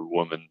 19-year-old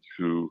woman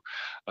who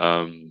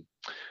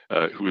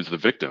was the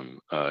victim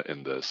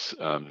in this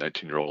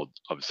 19-year-old,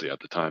 obviously at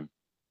the time,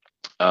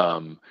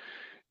 um,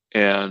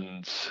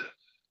 and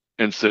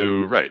and so,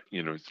 right,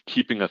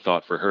 keeping a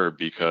thought for her,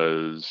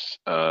 because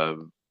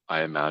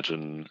I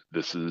imagine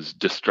this is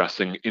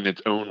distressing in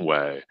its own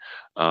way,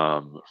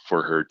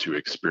 for her to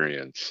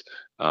experience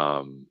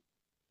um,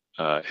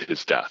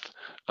 his death,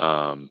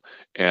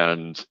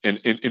 and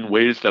in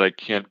ways that I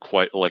can't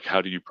quite, like.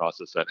 How do you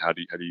process that? How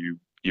do you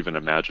even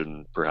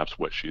imagine perhaps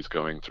what she's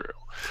going through,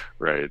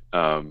 right?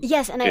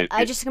 Yes, and I, It,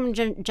 I it, just going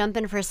to jump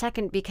in for a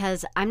second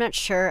because I'm not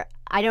sure.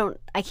 I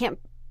can't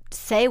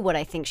say what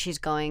I think she's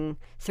going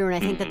through, and I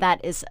think that mhm,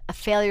 that is a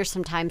failure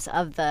sometimes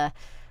of the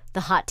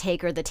hot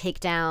take or the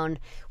takedown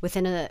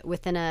within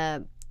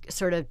a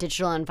sort of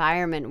digital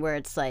environment where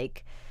it's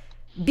like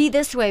be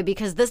this way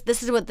because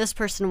this is what this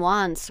person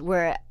wants,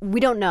 where we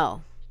don't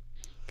know.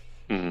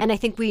 mhm, And I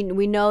think we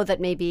know that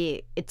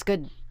maybe it's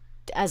good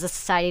as a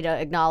society to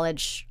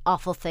acknowledge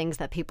awful things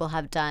that people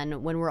have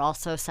done when we're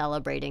also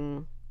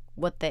celebrating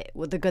what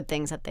the good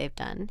things that they've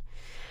done.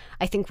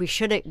 I think we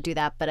should do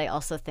that, but I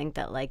also think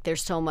that like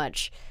there's so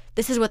much.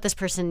 This is what this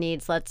person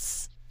needs.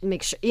 Let's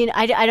make sure.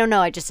 I don't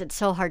know. It's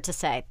so hard to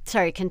say.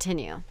 Sorry.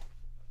 Continue.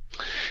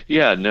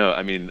 Yeah, no,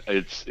 I mean,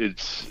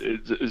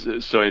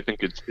 so I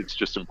think it's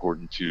just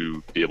important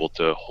to be able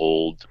to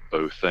hold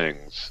both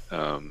things,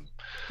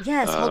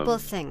 Yes, hold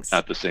both um, things.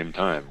 at the same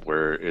time,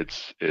 where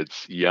it's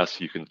yes,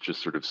 you can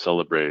just sort of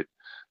celebrate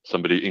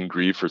somebody in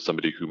grief for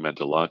somebody who meant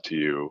a lot to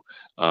you,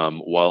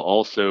 while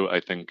also I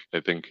think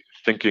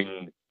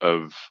thinking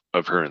of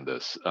her in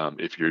this,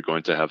 if you're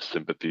going to have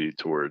sympathy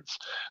towards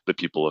the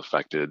people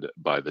affected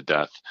by the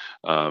death.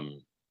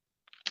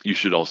 You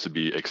should also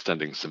be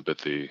extending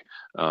sympathy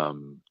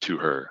to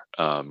her,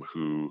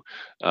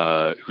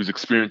 whose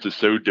experience is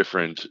so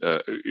different.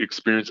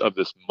 Experience of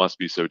this must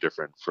be so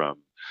different from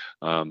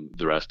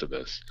the rest of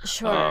us,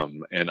 Sure.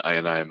 and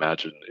I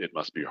imagine it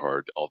must be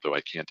hard. Although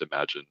I can't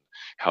imagine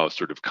how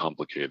sort of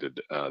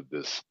complicated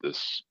this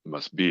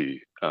must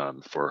be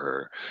for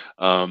her.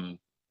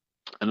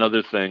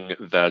 Another thing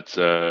that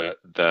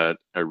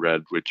I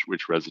read, which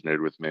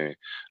resonated with me,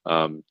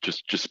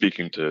 just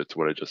speaking to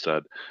what I just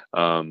said,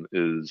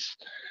 is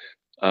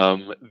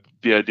um,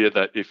 the idea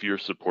that if your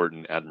support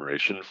and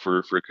admiration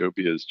for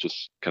Kobe is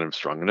just kind of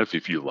strong enough,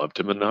 if you loved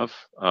him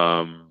enough,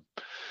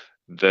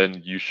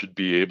 then you should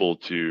be able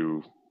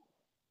to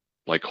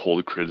like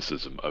hold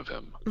criticism of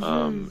him,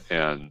 Hmm.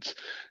 and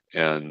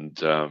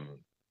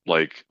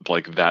like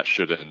that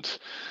shouldn't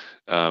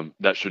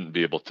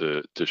be able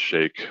to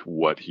shake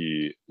what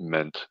he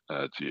meant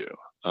to you.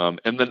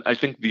 And then I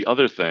think the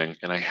other thing,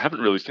 and I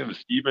haven't really seen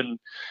this,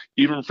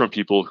 even from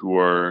people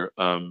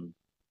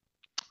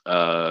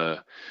uh,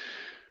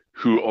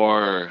 who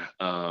are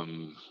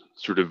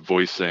sort of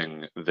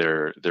voicing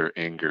their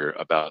anger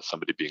about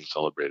somebody being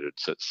celebrated,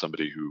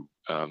 somebody who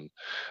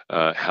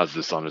has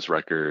this on his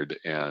record,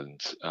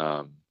 and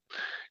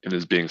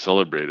is being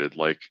celebrated.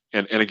 Like,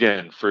 and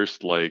again,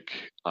 first, like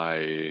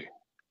I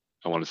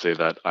want to say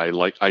that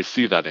I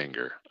see that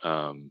anger,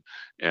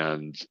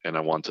 and I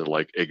want to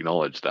like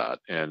acknowledge that,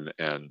 and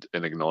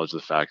acknowledge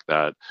the fact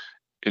that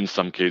in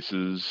some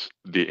cases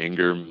the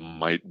anger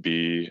might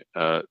be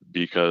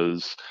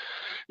because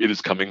it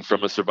is coming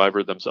from a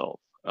survivor themselves,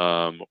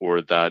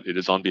 or that it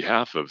is on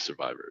behalf of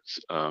survivors,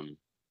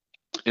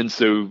 and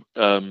so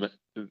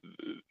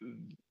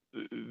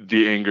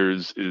the anger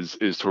is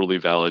totally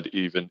valid,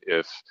 even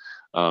if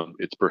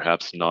it's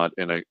perhaps not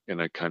in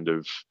a kind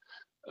of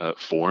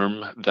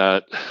form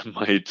that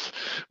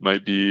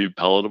might be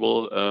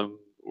palatable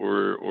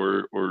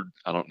or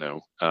I don't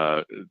know,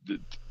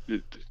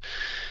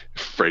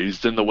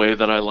 phrased in the way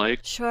that I like.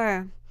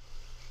 Sure.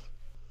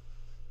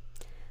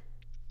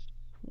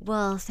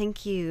 Well,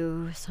 thank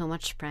you so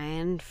much,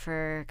 Brian,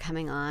 for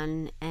coming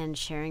on and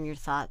sharing your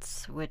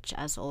thoughts, which,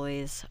 as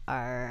always,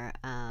 are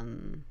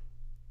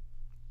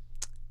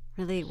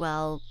really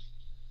well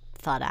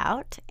thought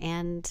out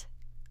and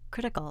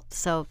critical.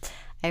 So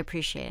I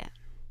appreciate it.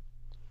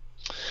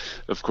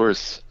 Of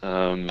course.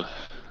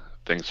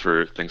 Thanks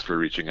for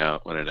reaching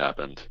out when it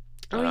happened.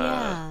 Oh,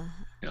 yeah.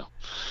 Yeah.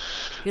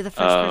 You're the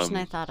first person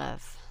I thought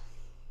of.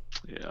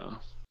 Yeah.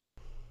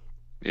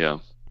 Yeah.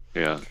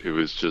 It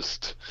was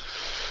just,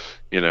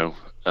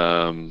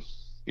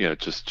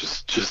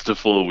 just a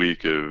full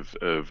week of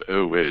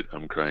oh wait,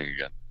 I'm crying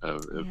again.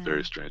 A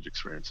very strange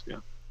experience. Yeah.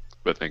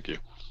 But thank you.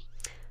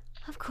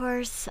 Of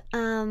course.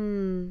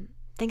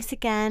 Thanks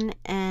again,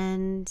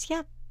 and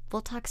yeah,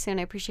 we'll talk soon.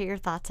 I appreciate your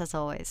thoughts as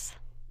always.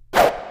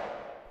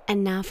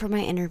 And now for my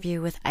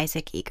interview with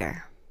Isaac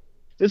Eager.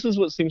 This is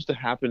what seems to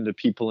happen to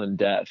people in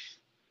death.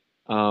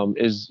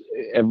 Is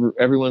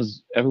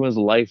everyone's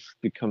life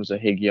becomes a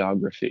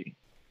hagiography.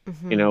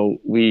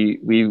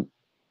 Mm-hmm.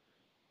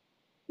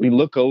 We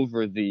look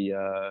over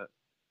the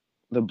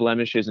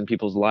blemishes in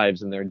people's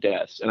lives and their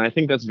deaths, and I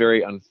think that's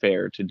very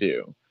unfair to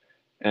do.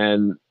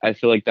 And I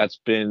feel like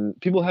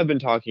people have been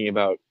talking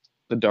about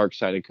the dark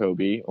side of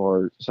Kobe,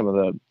 or some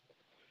of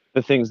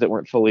the things that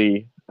weren't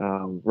fully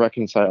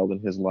reconciled in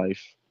his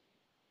life.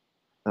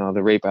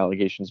 The rape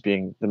allegations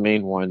being the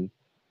main one.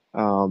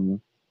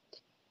 And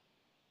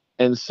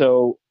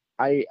so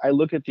I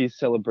look at these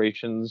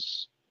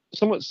celebrations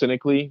somewhat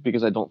cynically,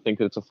 because I don't think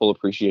that it's a full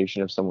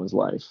appreciation of someone's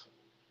life.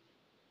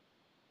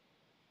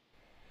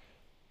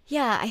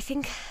 Yeah, I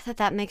think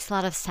that makes a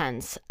lot of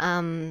sense.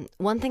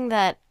 One thing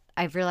that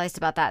I've realized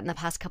about that in the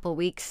past couple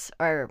weeks,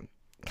 or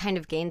kind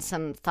of gained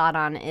some thought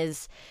on,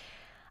 is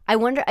I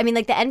wonder, I mean,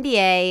 like the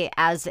NBA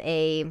as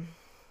a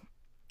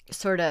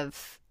sort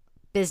of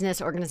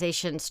business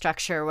organization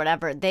structure or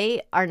whatever,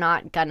 they are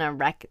not gonna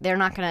they're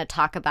not gonna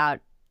talk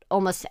about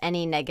almost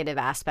any negative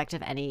aspect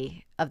of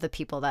any of the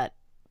people that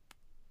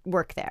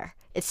work there,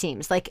 it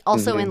seems. Like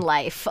also in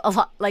life, a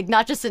lot, like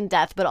not just in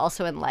death, but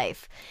also in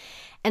life.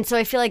 And so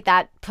I feel like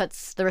that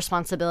puts the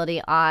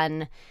responsibility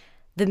on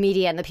the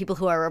media and the people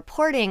who are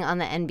reporting on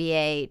the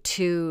NBA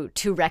to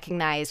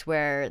recognize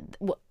where,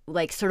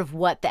 like, sort of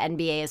what the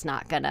NBA is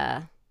not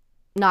gonna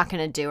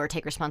do or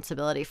take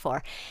responsibility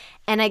for.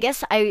 And I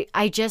guess I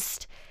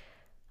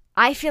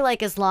feel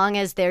like as long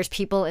as there's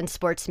people in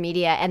sports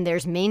media and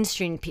there's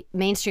mainstream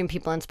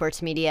people in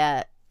sports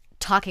media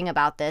talking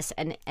about this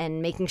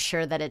and making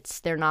sure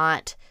that they're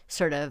not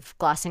sort of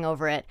glossing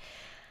over it,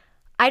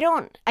 I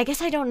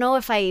guess I don't know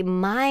if I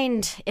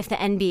mind if the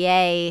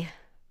NBA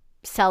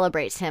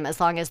celebrates him, as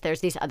long as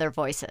there's these other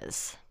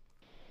voices.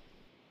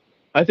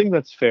 I think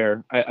that's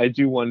fair. I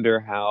do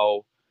wonder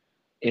how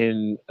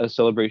in a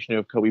celebration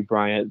of Kobe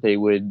Bryant they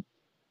would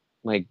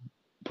like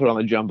put on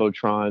a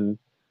jumbotron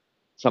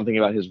something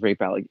about his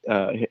rape. I don't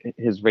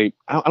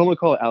want to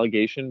call it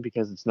allegation,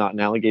 because it's not an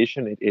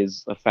allegation; it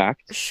is a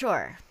fact.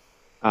 Sure.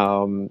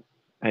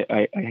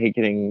 I hate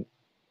getting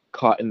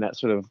caught in that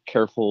sort of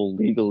careful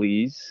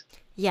legalese.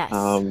 Yes.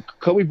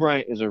 Kobe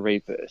Bryant is a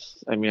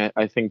rapist. I mean,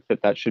 I think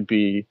that should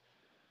be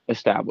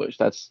established.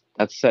 That's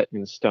set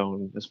in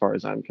stone as far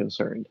as I'm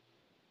concerned.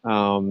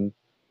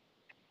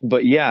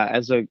 But yeah,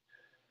 as a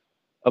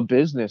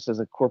business, as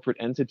a corporate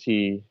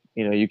entity,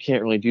 you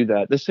can't really do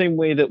that. The same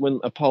way that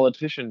when a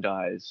politician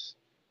dies,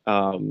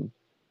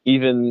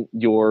 even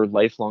your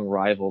lifelong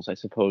rivals, I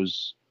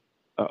suppose,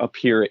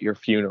 appear at your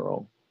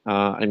funeral.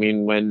 I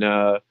mean, when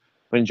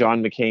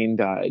John McCain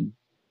died,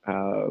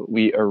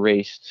 we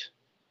erased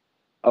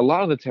a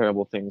lot of the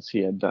terrible things he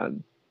had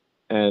done,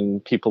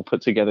 and people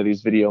put together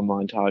these video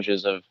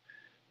montages of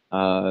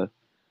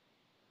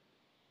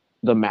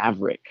the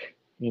Maverick,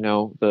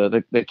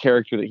 the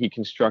character that he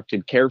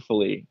constructed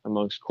carefully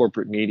amongst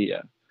corporate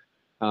media.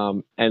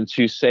 And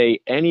to say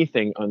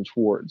anything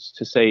untowards,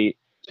 to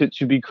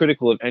be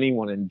critical of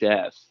anyone in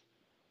death,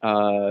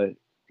 you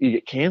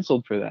get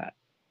canceled for that.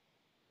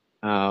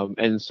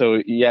 And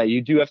so, yeah,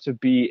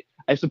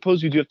 I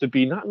suppose you do have to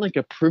be not in like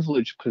a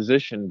privileged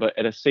position, but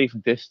at a safe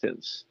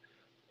distance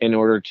in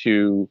order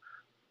to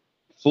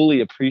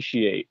fully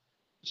appreciate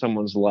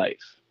someone's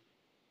life.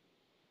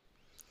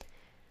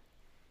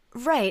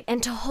 Right.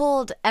 And to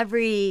hold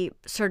every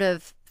sort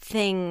of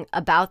thing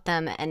about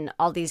them and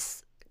all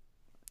these,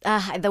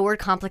 the word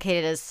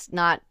complicated is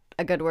not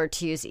a good word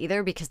to use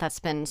either, because that's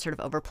been sort of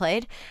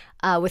overplayed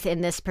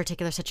within this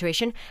particular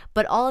situation.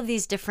 But all of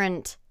these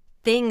different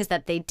things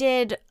that they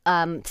did,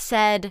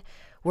 said,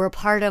 were a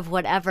part of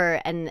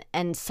whatever,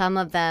 and some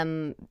of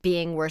them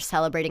being worth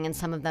celebrating and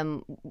some of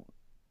them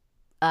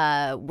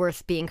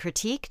worth being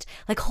critiqued.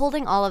 Like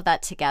holding all of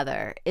that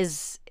together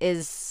is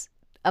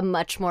a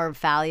much more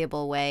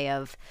valuable way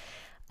of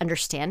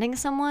understanding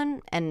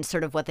someone and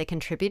sort of what they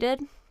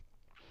contributed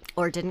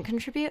or didn't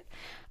contribute.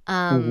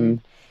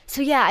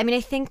 So yeah, I mean,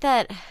 I think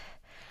that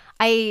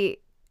I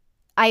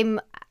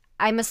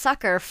I'm a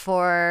sucker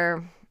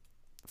for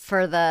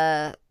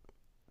the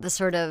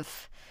sort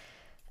of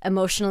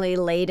emotionally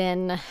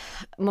laden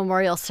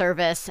memorial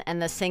service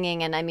and the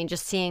singing, and I mean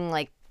just seeing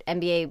like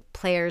NBA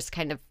players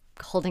kind of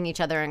holding each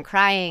other and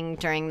crying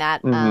during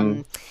that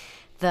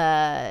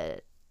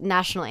the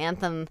national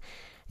anthem,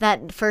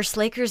 that first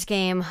Lakers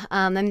game.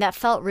 I mean that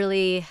felt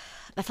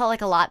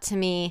like a lot to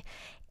me,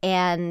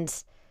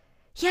 and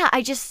yeah,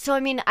 I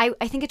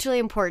think it's really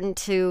important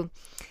to.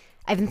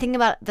 I've been thinking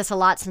about this a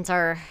lot since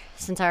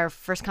our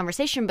first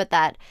conversation, but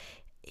that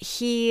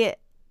he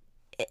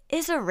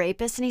is a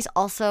rapist and he's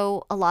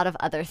also a lot of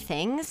other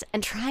things,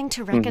 and trying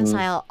to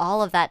reconcile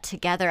all of that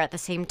together at the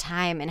same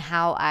time, and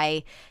how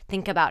I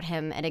think about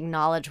him and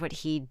acknowledge what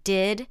he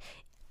did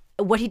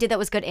that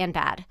was good and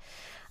bad.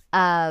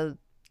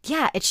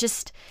 It's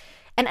just,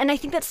 and I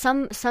think that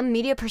some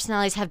media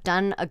personalities have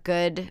done a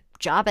good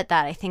job at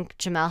that. I think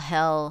Jemele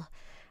Hill,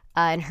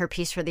 in her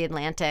piece for The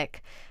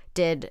Atlantic,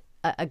 did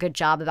a good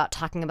job about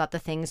talking about the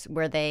things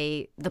where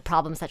the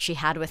problems that she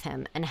had with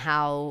him, and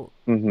how,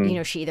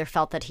 she either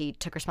felt that he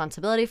took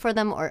responsibility for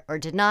them or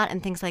did not,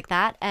 and things like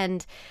that.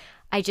 And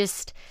I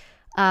just,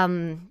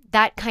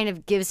 that kind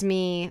of gives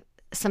me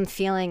some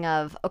feeling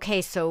of,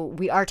 okay, so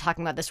we are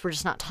talking about this. We're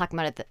just not talking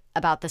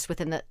about this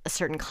within a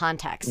certain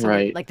context. So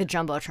right. Like the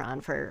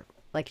Jumbotron, for,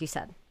 like you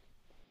said.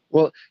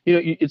 Well,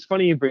 it's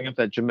funny you bring up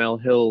that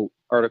Jemele Hill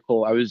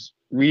article. I was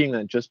reading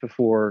that just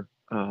before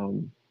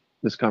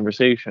this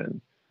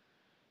conversation.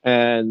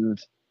 And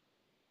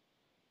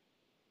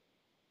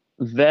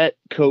that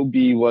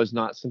Kobe was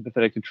not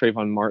sympathetic to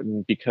Trayvon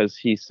Martin because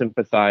he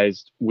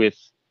sympathized with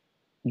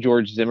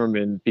George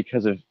Zimmerman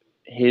because of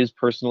his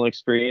personal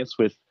experience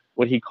with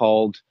what he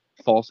called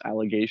false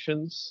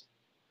allegations,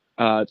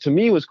 to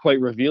me was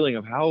quite revealing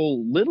of how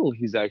little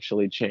he's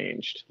actually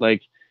changed.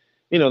 Like,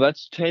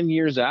 that's 10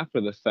 years after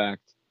the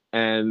fact,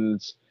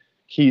 and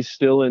he's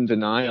still in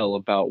denial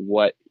about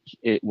what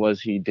it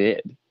was he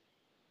did.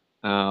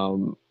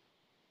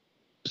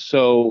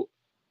 So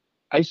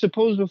I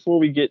suppose before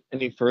we get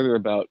any further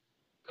about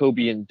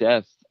Kobe and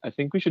death, I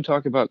think we should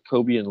talk about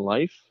Kobe in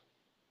life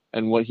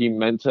and what he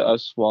meant to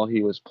us while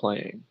he was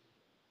playing.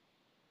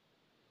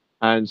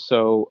 And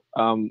so,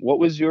 what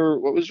was your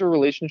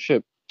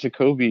relationship to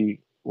Kobe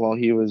while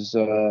he was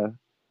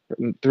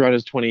throughout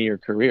his 20-year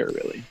career,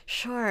 really?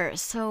 Sure.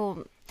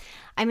 So,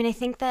 I mean, I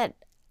think that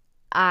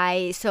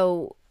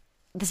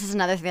this is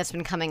another thing that's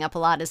been coming up a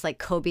lot, is like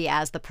Kobe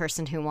as the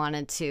person who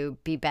wanted to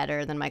be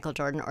better than Michael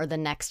Jordan, or the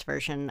next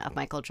version of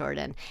Michael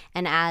Jordan.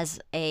 And as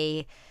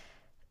a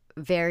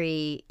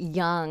very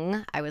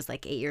young, I was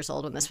like 8 years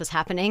old when this was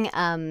happening,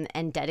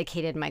 and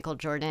dedicated Michael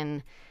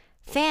Jordan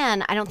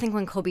fan, I don't think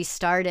when Kobe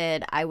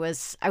started, I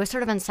was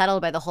sort of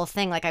unsettled by the whole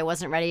thing. Like I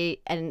wasn't ready,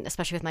 and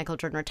especially with Michael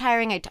Jordan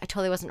retiring, I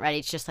totally wasn't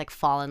ready to just like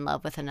fall in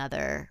love with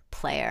another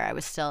player. I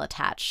was still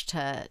attached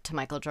to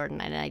Michael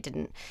Jordan, and I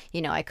didn't,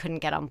 I couldn't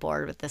get on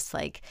board with this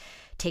like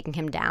taking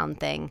him down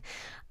thing.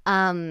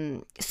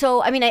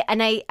 So I mean,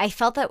 I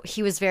felt that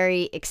he was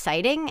very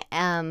exciting.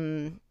 I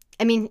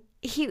mean,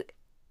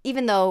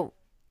 even though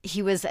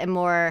he was a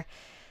more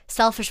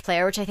selfish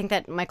player, which I think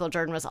that Michael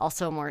Jordan was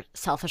also a more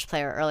selfish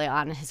player early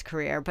on in his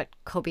career, but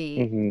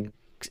Kobe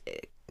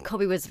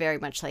was very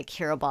much like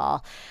hero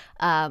ball.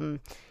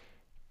 And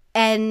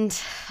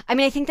I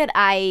mean, I think that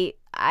I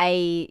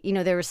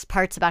there was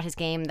parts about his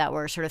game that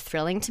were sort of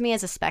thrilling to me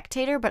as a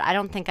spectator, but I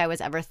don't think I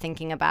was ever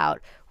thinking about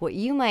what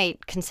you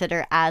might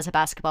consider as a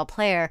basketball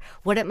player,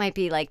 what it might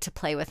be like to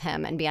play with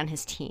him and be on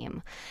his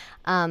team.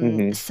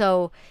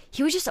 So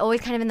he was just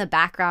always kind of in the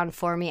background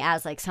for me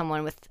as like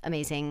someone with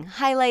amazing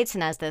highlights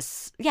and as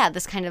this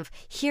kind of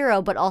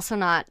hero, but also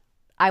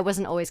I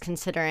wasn't always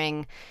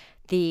considering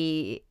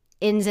the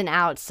ins and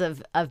outs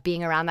of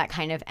being around that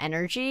kind of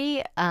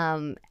energy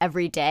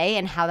every day,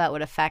 and how that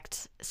would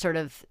affect sort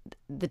of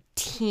the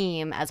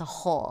team as a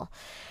whole.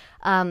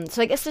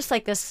 So I guess just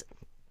like this,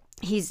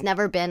 he's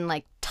never been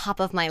like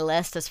top of my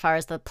list as far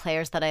as the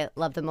players that I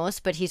love the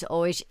most, but he's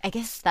always, I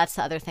guess that's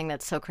the other thing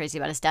that's so crazy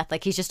about his death.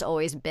 Like he's just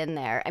always been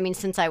there. I mean,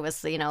 since I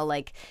was,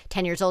 like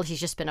 10 years old, he's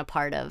just been a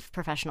part of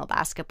professional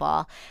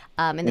basketball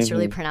in this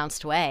really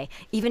pronounced way.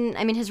 Even,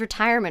 I mean, his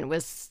retirement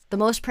was the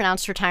most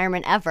pronounced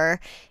retirement ever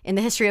in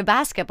the history of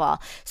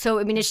basketball. So,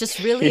 I mean, it's just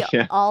really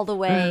all the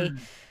way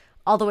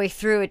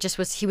through. It just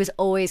was, he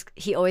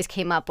always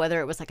came up,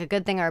 whether it was like a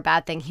good thing or a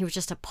bad thing. He was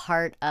just a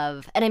part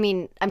of, and I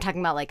mean, I'm talking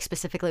about like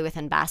specifically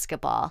within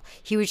basketball,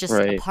 he was just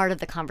a part of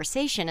the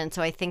conversation. And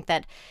so I think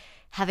that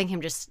having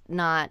him just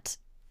not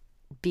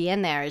be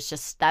in there is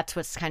just, that's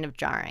what's kind of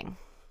jarring.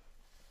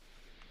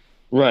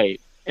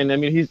 Right. And I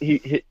mean,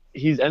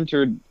 he's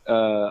entered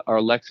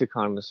our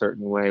lexicon in a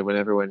certain way when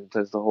everyone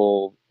does the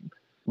whole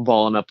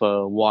balling up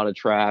a wad of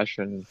trash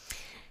and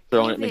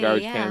throwing it in the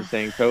garbage can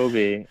saying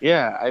Kobe.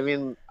 Yeah, I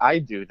mean, I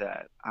do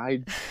that.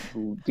 I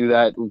do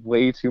that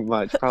way too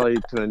much, probably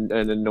to an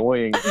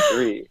annoying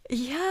degree.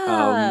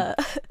 Yeah.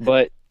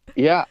 But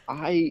yeah,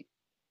 I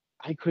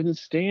couldn't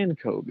stand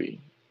Kobe.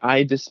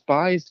 I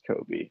despised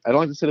Kobe. I don't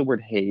like to say the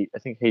word hate. I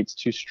think hate's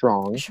too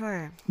strong.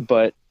 Sure.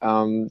 But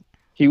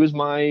he was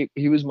my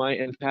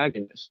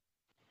antagonist,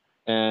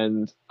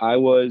 and I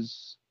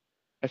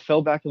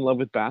fell back in love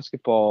with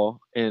basketball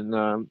in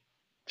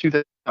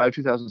 2005,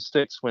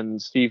 2006 when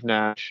Steve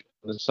Nash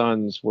and the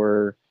Suns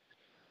were,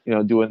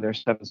 doing their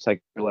 7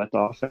 second or less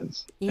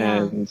offense.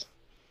 Yeah. And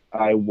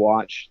I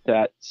watched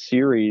that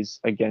series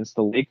against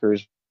the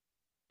Lakers,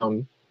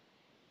 3-1,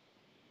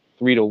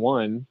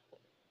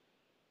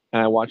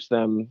 and I watched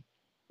them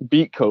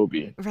beat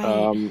Kobe.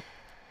 Right.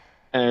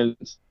 And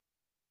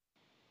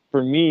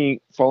for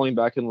me, falling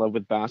back in love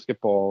with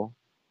basketball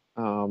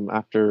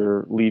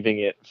after leaving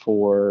it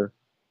for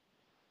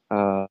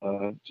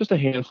just a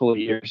handful of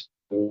years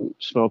to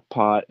smoke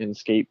pot and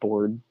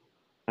skateboard,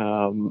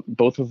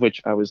 both of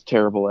which I was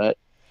terrible at.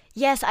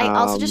 Yes, I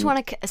also just Um,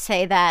 want to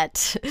say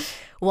that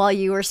while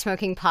you were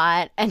smoking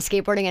pot and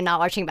skateboarding and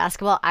not watching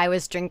basketball, I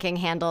was drinking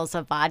handles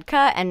of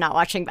vodka and not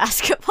watching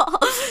basketball.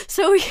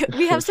 So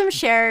we have some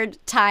shared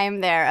time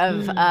there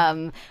of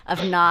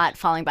not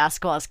following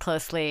basketball as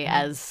closely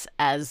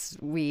as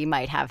we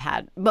might have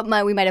had, but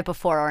we might have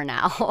before or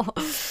now.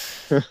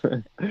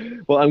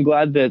 well, I'm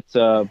glad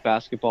that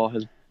basketball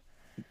has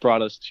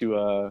brought us to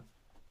a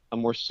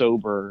more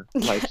sober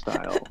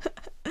lifestyle.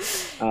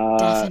 Uh,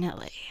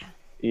 Definitely.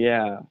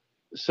 yeah.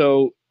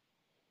 So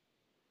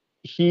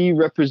he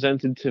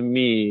represented to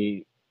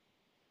me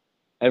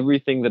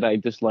everything that I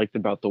disliked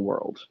about the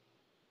world,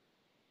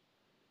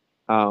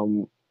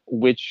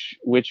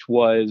 which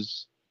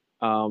was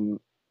um,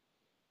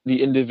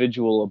 the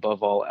individual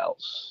above all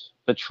else,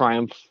 the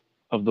triumph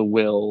of the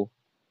will,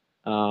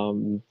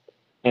 um,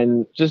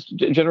 and just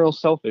general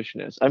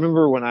selfishness. I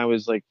remember when I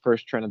was like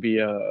first trying to be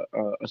a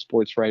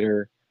sports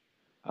writer,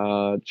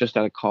 just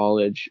out of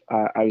college,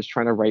 I was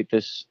trying to write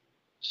this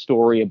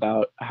story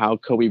about how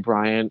Kobe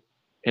Bryant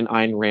and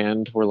Ayn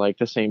Rand were like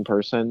the same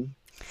person.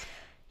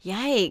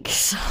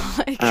 Yikes.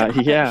 Oh my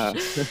Yeah,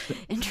 gosh.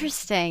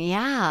 Interesting.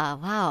 Yeah.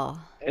 Wow.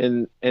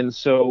 and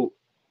so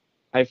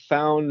I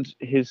found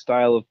his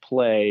style of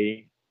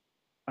play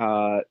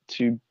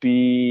to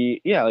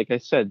be, yeah, like I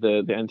said,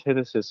 the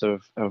antithesis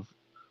of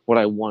what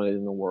I wanted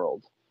in the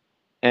world.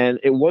 And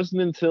it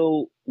wasn't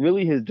until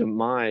really his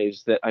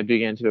demise that I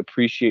began to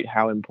appreciate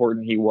how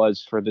important he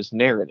was for this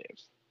narrative.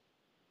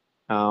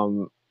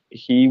 Um,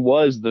 he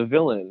was the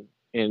villain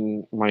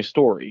in my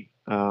story.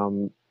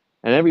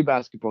 And every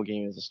basketball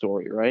game is a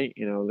story, right?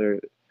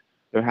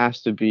 There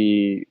has to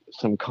be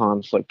some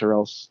conflict, or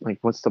else, like,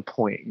 what's the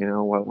point?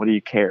 What do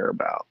you care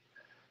about?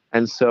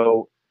 And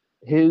so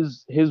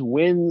his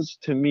wins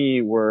to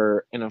me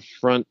were an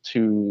affront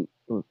to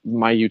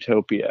my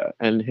utopia,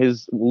 and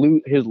his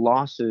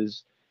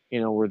losses,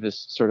 were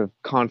this sort of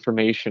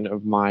confirmation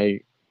of my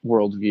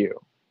worldview.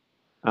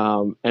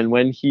 And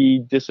when he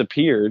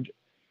disappeared,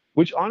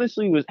 which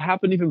honestly was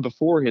happened even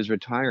before his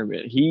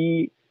retirement,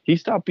 he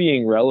stopped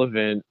being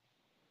relevant,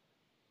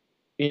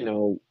 you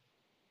know,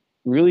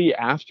 really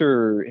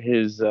after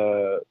his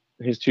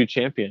two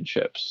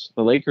championships.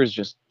 The Lakers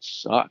just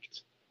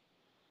sucked,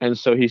 and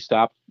so he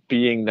stopped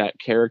being that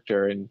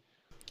character. And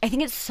I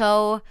think it's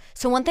so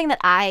one thing that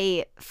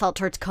I felt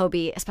towards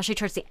Kobe, especially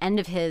towards the end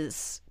of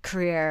his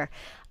career,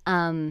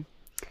 um,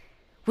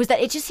 was that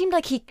it just seemed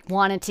like he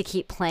wanted to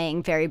keep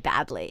playing very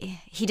badly.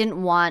 He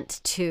didn't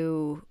want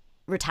to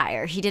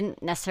retire. He didn't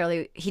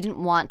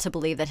want to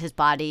believe that his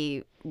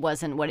body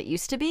wasn't what it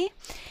used to be.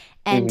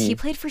 And he Mhm.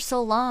 played for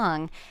so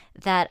long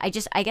that I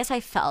guess I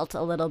felt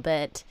a little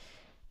bit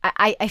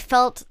I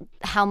felt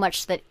how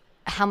much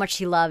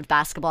he loved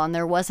basketball, and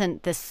there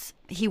wasn't this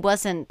he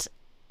wasn't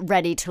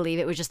ready to leave.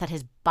 It was just that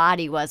his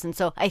body was. And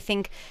so I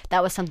think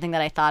that was something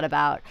that I thought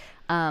about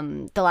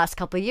the last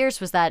couple of years,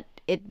 was that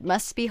it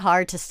must be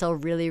hard to still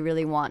really,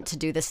 really want to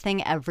do this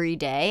thing every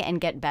day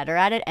and get better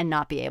at it and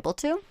not be able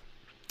to.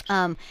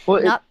 well,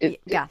 Not, it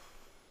yeah,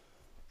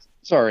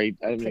 sorry,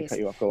 I didn't mean to cut please.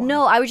 you off. Go on.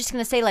 No, I was just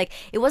gonna say, like,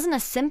 it wasn't a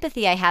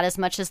sympathy I had as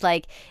much as,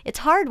 like, it's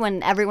hard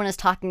when everyone is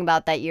talking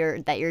about that you're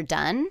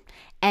done,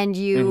 and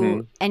Hmm.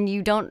 you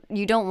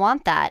don't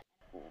want that.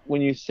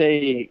 When you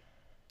say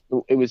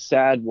it was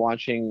sad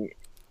watching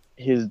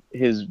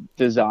his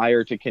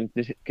desire to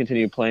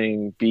continue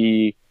playing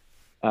be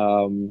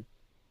um,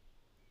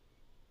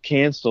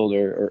 canceled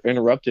or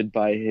interrupted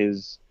by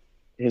his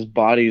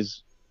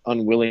body's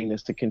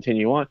unwillingness to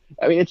continue on.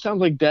 I mean, it sounds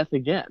like death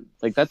again.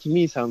 Like, that to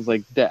me sounds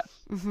like death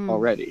Hmm.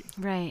 already.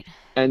 Right.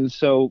 And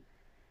so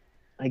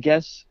I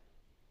guess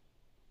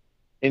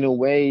in a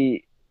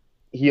way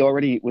he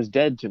already was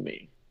dead to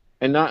me,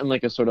 and not in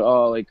like a sort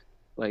of,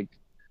 like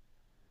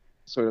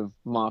sort of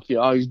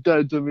mafia. Oh, he's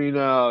dead to me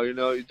now.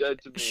 He's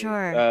dead to me.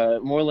 Sure.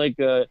 More like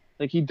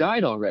he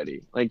died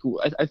already. Like,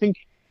 I think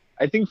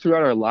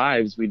throughout our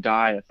lives we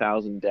die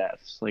 1,000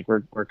 deaths. Like,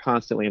 we're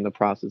constantly in the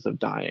process of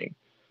dying.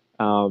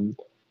 Um,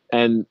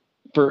 and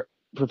for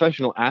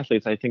professional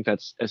athletes, I think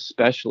that's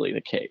especially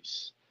the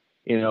case.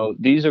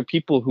 These are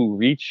people who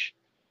reach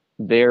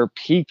their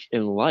peak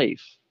in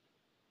life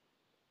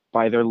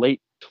by their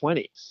late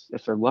 20s,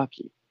 if they're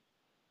lucky,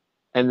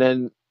 and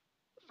then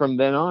from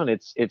then on,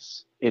 it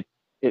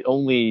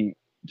only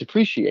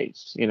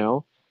depreciates. I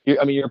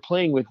mean, you're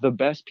playing with the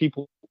best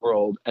people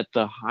world at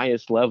the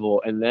highest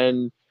level, and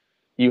then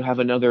you have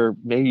another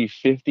maybe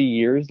 50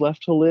 years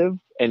left to live,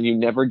 and you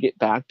never get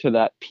back to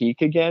that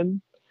peak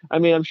again. I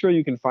mean, I'm sure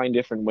you can find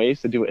different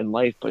ways to do it in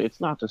life, but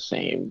it's not the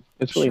same.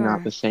 It's really not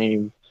Sure. the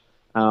same.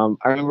 I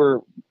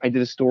remember I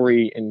did a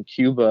story in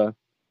Cuba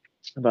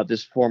about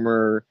this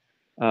former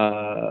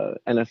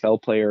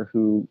NFL player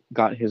who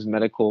got his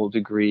medical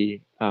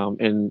degree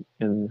in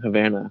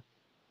Havana,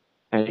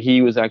 and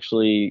he was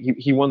actually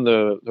he won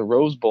the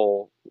Rose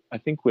Bowl, I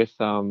think, with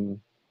God,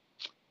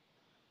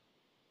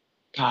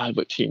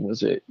 what team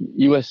was it?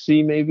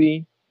 USC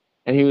maybe.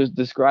 And he was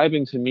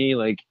describing to me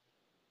like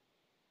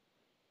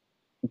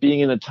being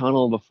in a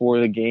tunnel before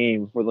the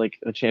game, for like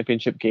a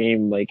championship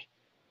game, like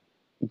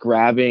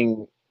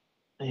grabbing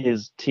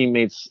his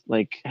teammates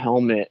like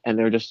helmet, and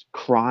they're just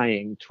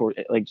crying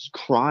toward, like just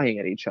crying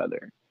at each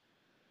other,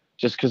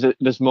 just because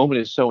this moment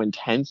is so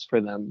intense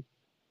for them.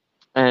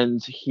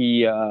 And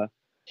he's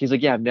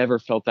like, yeah, I've never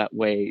felt that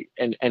way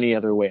in any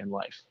other way in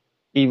life.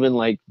 Even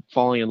like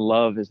falling in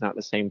love is not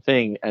the same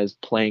thing as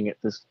playing at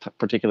this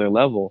particular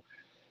level.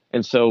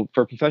 And so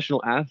for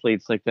professional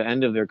athletes, like the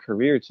end of their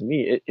career, to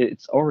me,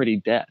 it's already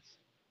death.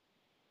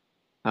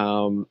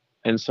 And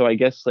so I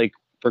guess like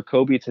for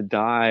Kobe to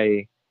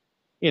die,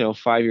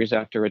 5 years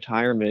after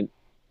retirement,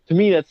 to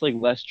me, that's like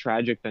less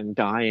tragic than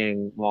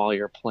dying while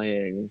you're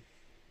playing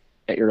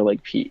at your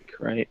like peak,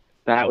 right?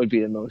 That would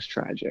be the most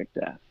tragic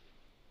death.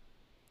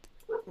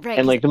 Right. And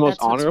 'Cause like the most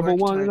that's what's honorable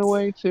worked one in a towards.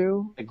 way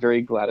too, like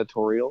very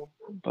gladiatorial.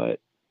 But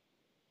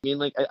I mean,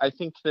 like I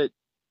think that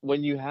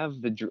when you have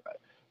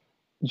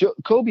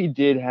Kobe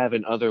did have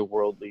an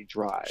otherworldly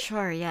drive,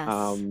 Sure, yes.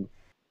 and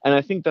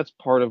I think that's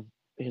part of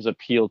his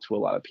appeal to a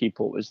lot of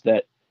people, is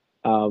that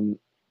um,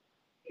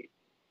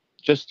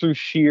 just through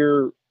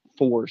sheer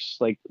force,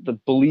 like the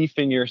belief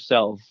in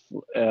yourself,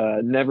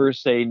 never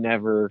say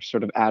never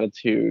sort of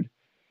attitude,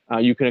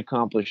 you can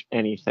accomplish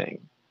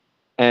anything.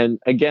 And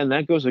again,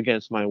 that goes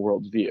against my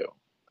worldview.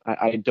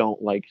 I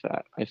don't like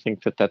that. I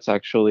think that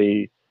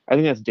I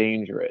think that's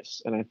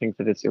dangerous, and I think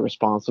that it's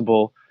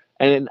irresponsible,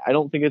 and I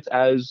don't think it's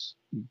as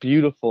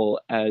beautiful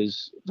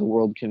as the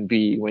world can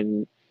be.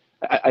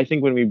 I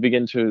think when we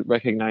begin to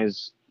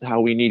recognize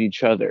how we need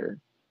each other,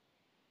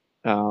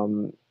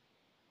 um,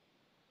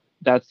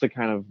 that's the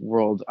kind of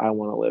world I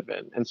want to live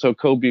in. And so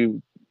Kobe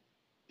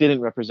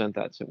didn't represent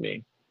that to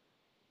me.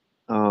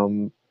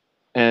 Um,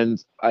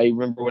 and I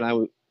remember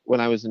when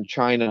I was in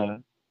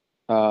China,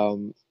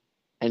 um,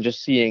 and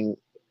just seeing,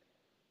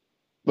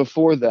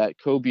 before that,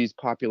 Kobe's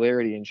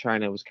popularity in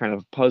China was kind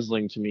of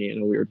puzzling to me in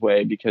a weird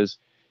way, because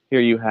here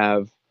you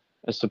have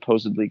a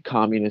supposedly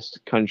communist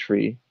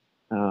country.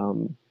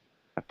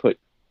 I put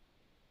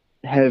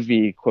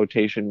heavy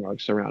quotation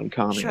marks around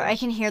Sure, I communist.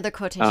 can hear the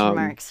quotation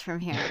marks from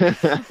here.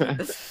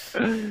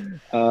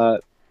 uh,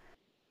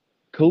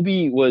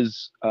 Kobe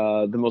was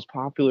the most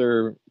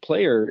popular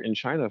player in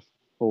China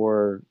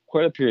for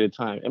quite a period of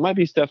time. It might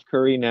be Steph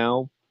Curry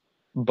now,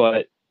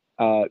 but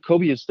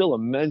Kobe is still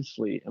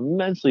immensely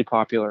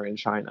popular in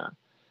China.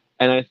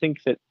 And I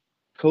think that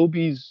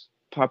Kobe's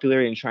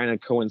popularity in China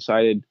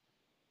coincided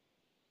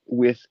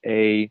with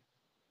a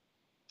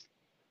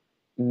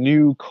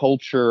new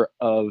culture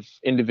of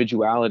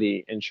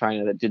individuality in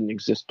China that didn't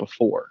exist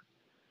before.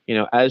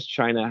 As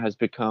China has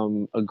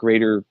become a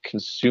greater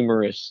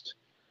consumerist,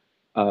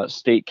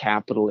 state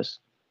capitalist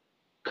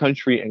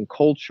country and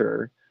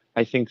culture,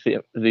 I think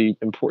the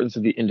importance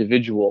of the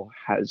individual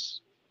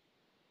has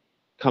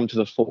come to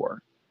the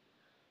fore.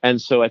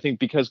 And so I think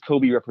because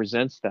Kobe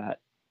represents that,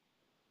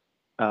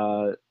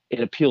 it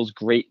appeals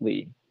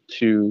greatly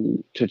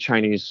to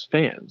Chinese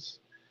fans,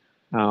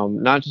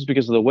 not just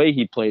because of the way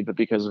he played, but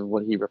because of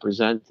what he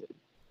represented.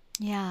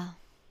 Yeah.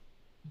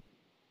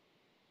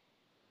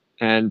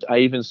 And I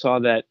even saw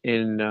that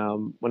in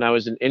when I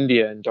was in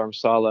India, in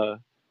Dharamsala,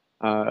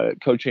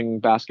 coaching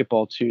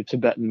basketball to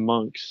Tibetan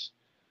monks.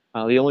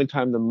 The only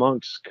time the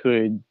monks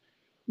could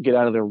get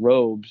out of their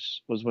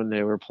robes was when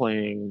they were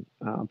playing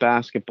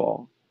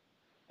basketball.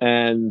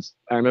 And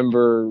I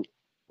remember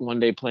one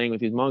day playing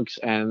with these monks,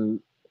 and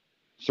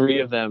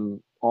three of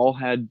them all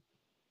had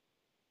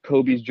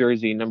Kobe's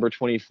jersey, number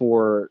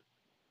 24,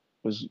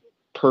 was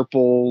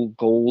purple,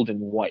 gold, and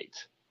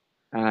white.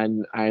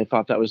 And I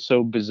thought that was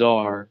so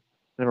bizarre.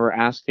 I remember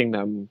asking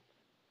them,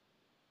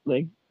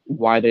 like,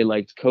 why they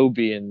liked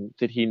Kobe, and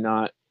did he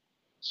not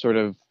sort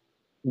of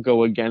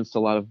go against a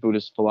lot of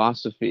Buddhist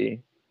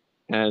philosophy?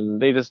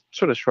 And they just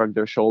sort of shrugged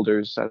their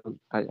shoulders.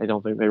 I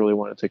don't think they really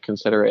wanted to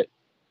consider it.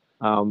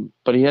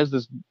 But he has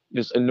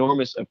this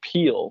enormous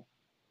appeal,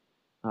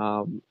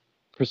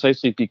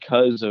 precisely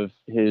because of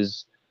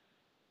his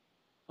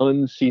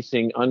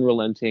unceasing,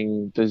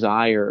 unrelenting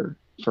desire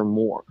for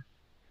more.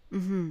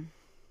 Mm-hmm.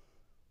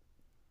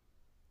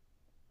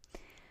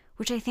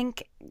 Which I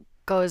think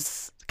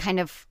goes kind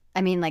of,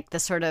 I mean, like the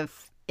sort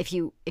of, if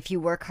you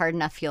work hard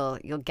enough, you'll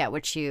get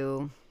what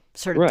you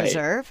sort of Right.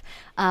 deserve,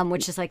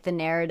 which is like the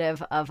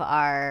narrative of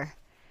our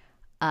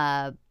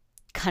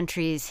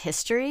country's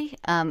history,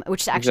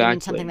 which actually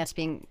means something Exactly. that's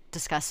being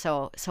discussed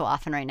so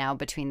often right now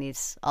between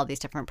all these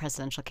different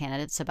presidential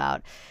candidates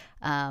about,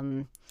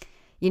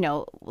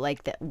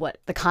 like what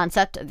the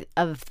concept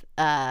of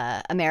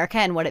America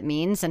and what it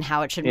means and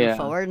how it should move Yeah.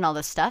 forward and all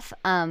this stuff.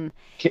 Can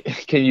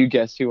you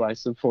guess who I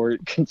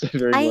support,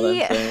 considering what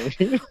I'm I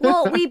saying?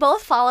 Well, we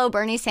both follow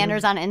Bernie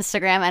Sanders on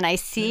Instagram, and I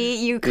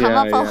see you come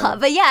Yeah, up a yeah. lot.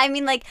 But yeah, I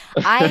mean, like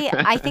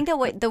I think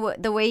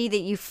the way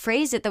that you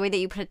phrased it, the way that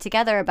you put it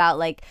together about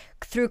like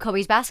through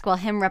Kobe's basketball,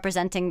 him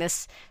representing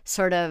this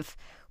sort of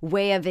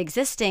way of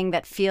existing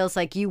that feels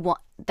like you want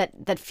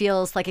that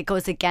feels like it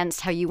goes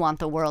against how you want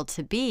the world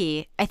to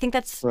be. I think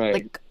that's Right.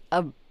 like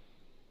a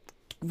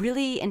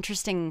really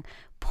interesting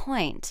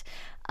point.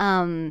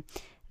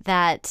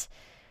 That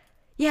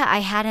yeah, I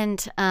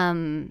hadn't. I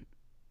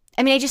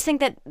mean, I just think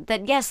that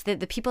yes,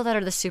 the people that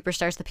are the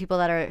superstars, the people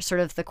that are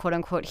sort of the quote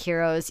unquote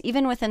heroes,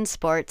 even within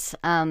sports,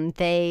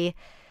 they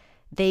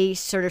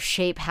sort of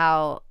shape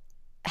how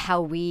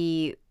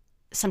we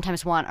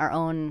sometimes want our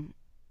own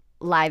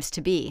lives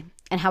to be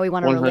and how we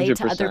want to relate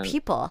to other 100%.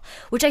 people,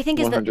 which I think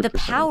is the 100%.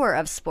 power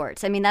of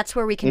sports. I mean, that's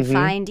where we can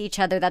find each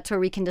other. That's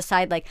where we can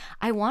decide, like,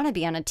 I want to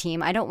be on a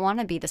team. I don't want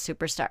to be the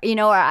superstar,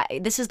 or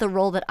this is the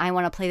role that I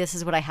want to play. This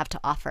is what I have to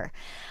offer.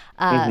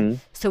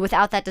 So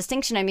without that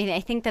distinction, I mean, I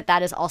think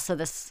that is also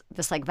this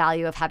like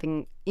value of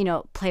having,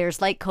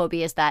 players like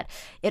Kobe, is that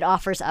it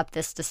offers up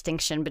this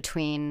distinction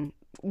between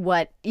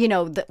what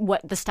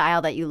the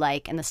style that you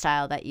like and the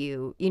style that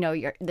you're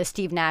the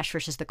Steve Nash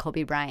versus the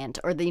Kobe Bryant,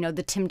 or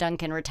the Tim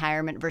Duncan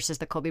retirement versus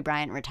the Kobe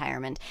Bryant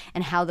retirement,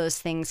 and how those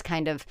things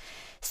kind of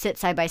sit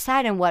side by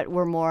side, and what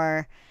we're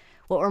more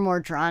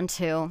drawn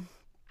to.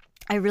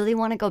 I really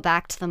want to go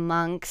back to the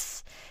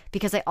monks,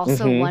 because I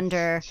also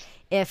wonder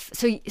if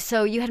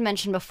so you had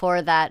mentioned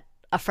before that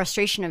a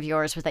frustration of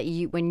yours was that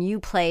when you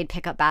play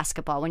pickup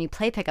basketball,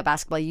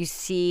 you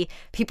see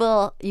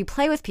people, you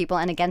play with people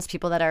and against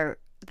people that are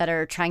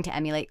trying to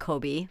emulate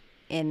Kobe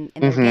in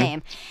their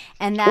game,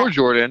 and that or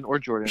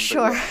Jordan.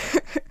 Sure.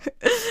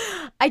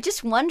 I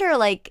just wonder,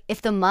 like,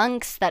 if the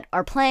monks that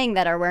are playing,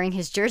 that are wearing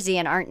his jersey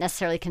and aren't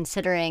necessarily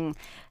considering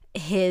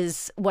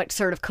what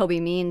sort of Kobe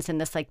means in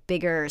this like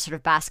bigger sort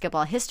of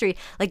basketball history,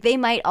 like they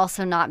might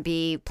also not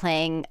be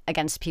playing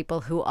against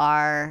people who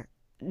are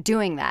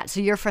doing that.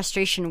 So your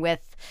frustration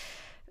with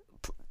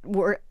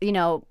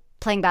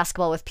playing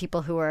basketball with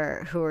people who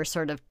are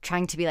sort of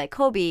trying to be like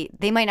Kobe,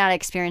 they might not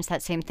experience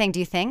that same thing. Do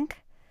you think?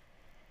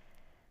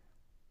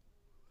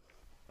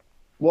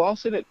 Well, I'll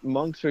say that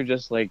monks are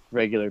just like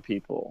regular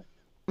people,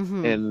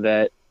 and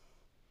that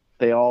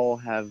they all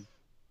have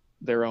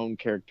their own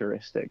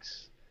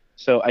characteristics.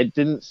 So I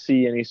didn't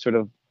see any sort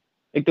of,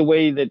 like, the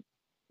way that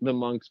the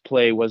monks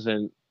play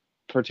wasn't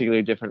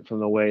particularly different from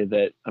the way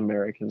that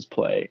Americans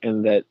play,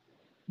 and that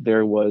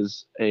there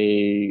was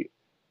a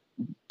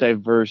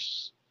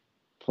diverse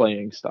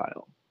playing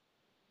style.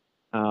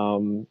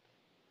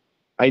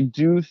 I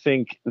do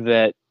think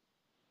that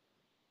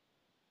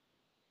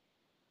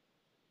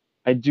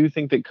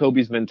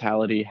Kobe's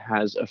mentality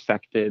has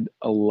affected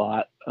a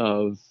lot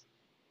of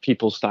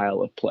people's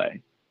style of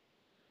play,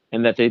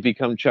 and that they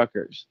become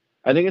chuckers.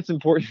 I think it's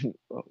important.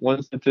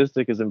 One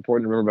statistic is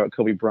important to remember about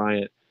Kobe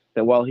Bryant,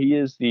 that while he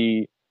is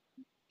the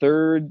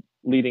third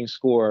leading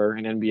scorer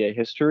in NBA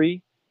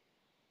history,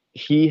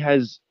 he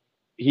has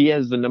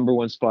the number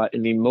one spot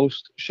in the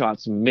most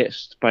shots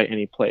missed by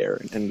any player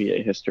in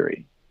NBA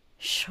history.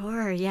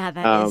 Sure. Yeah.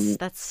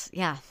 That's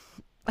yeah.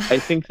 I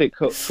think that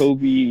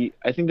Kobe.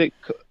 I think that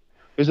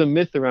there's a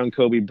myth around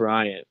Kobe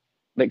Bryant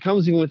that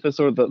comes in with the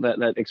sort of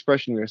that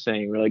expression you're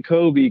saying, where like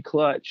Kobe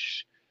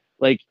clutch,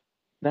 like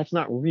that's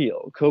not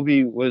real.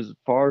 Kobe was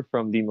far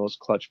from the most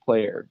clutch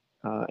player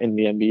in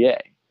the NBA.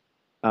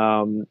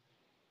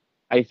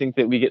 I think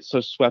that we get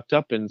so swept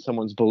up in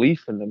someone's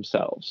belief in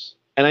themselves,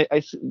 and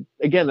I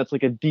again, that's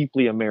like a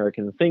deeply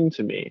American thing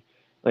to me.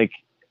 Like,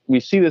 we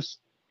see this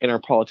in our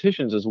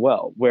politicians as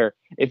well, where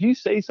if you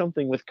say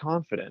something with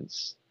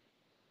confidence,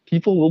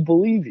 people will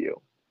believe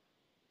you.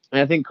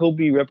 And I think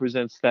Kobe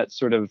represents that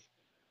sort of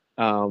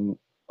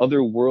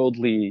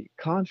otherworldly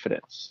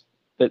confidence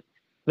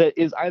that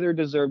is either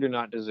deserved or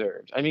not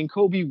deserved. I mean,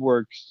 Kobe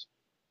works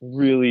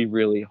really,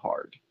 really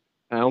hard.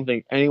 I don't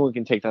think anyone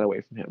can take that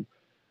away from him.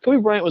 Kobe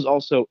Bryant was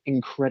also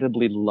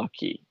incredibly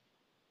lucky.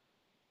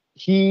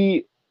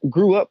 He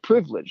grew up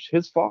privileged.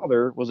 His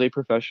father was a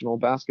professional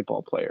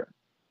basketball player.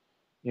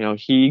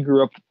 He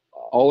grew up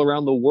all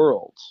around the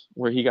world,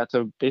 where he got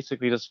to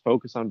basically just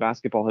focus on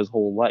basketball his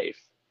whole life.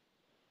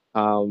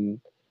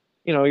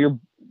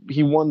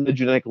 He won the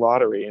genetic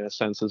lottery in a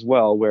sense as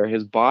well, where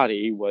his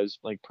body was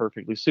like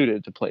perfectly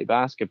suited to play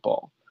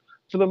basketball.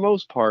 For the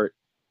most part,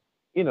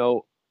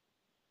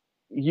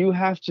 you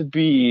have to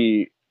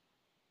be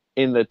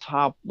in the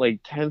top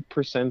like 10th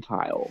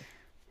percentile,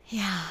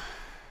 Yeah,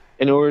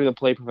 in order to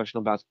play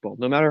professional basketball,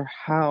 no matter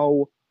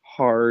how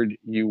hard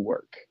you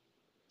work.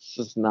 It's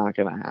just not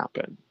going to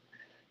happen.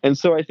 And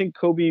so I think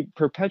Kobe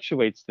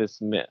perpetuates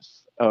this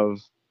myth of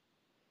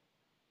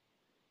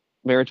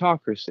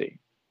meritocracy.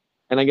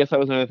 And I guess that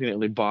was another thing that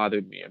really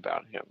bothered me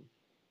about him.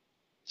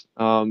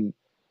 Um,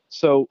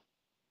 so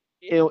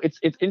it's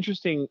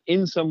interesting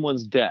in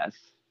someone's death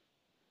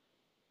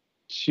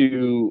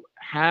to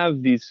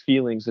have these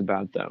feelings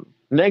about them,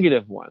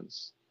 negative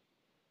ones,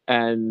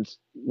 and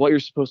what you're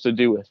supposed to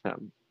do with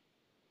them.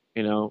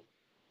 You know,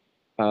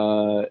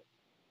 uh,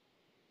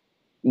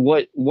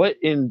 what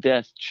in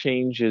death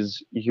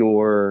changes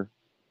your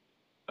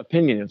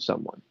opinion of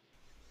someone?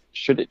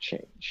 Should it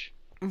change?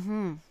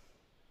 Mm-hmm.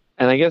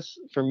 And I guess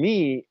for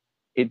me,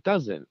 it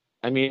doesn't.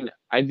 I mean,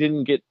 I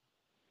didn't get.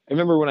 I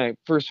remember when I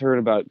first heard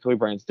about Kobe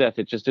Bryant's death,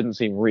 it just didn't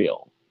seem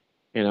real.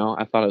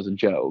 I thought it was a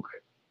joke.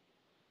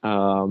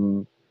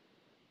 Um,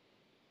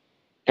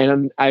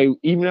 and I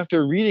even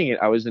after reading it,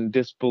 I was in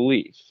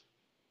disbelief.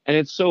 And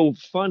it's so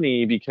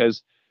funny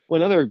because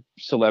when other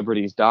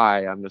celebrities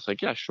die, I'm just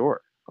like, yeah,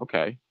 sure,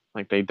 okay,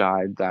 like they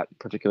died that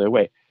particular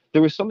way.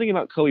 There was something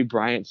about Kobe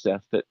Bryant's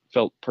death that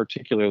felt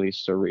particularly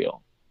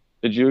surreal.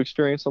 Did you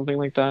experience something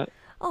like that?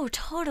 Oh,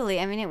 totally.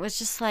 I mean, it was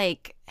just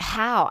like,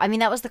 how? I mean,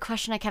 that was the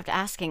question I kept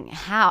asking.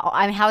 How?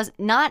 I mean, how is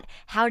not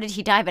how did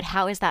he die, but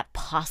how is that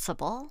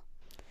possible?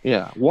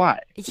 Yeah. Why?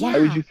 Why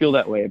would Yeah. you feel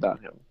that way about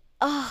him?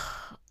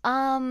 Oh,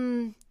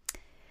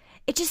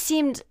 it just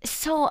seemed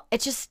so.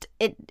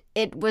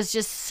 It was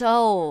just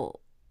so.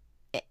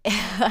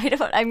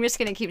 I'm just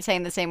gonna keep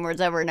saying the same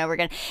words over and over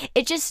again.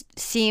 It just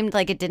seemed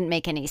like it didn't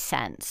make any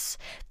sense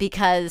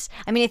because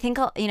I mean I think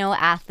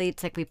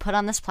athletes like we put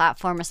on this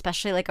platform,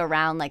 especially like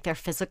around like their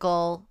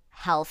physical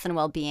health and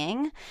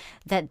well-being,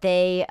 that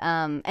they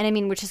and I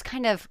mean which is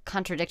kind of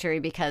contradictory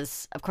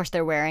because of course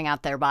they're wearing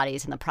out their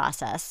bodies in the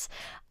process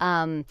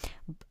um,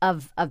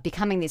 of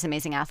becoming these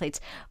amazing athletes,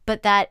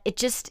 but that it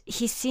just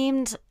he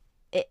seemed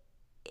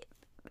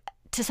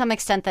to some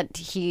extent that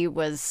he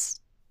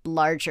was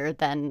larger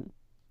than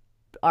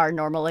our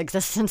normal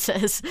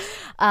existences.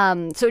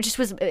 So it just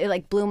it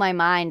like blew my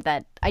mind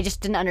that I just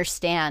didn't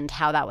understand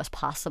how that was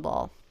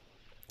possible.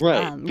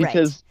 Right.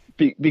 Right.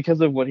 Because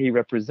of what he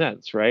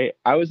represents, right?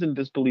 I was in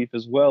disbelief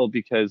as well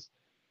because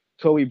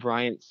Kobe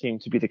Bryant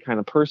seemed to be the kind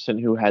of person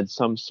who had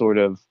some sort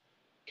of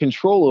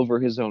control over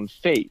his own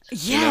fate.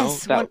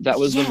 Yes. That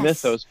was the Yes.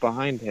 mythos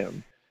behind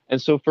him.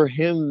 And so for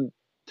him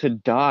to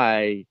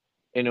die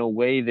in a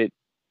way that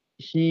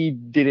he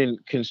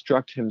didn't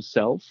construct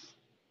himself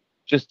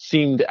just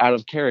seemed out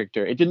of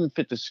character. It didn't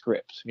fit the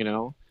script. Like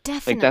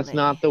that's Definitely.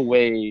 not the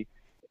way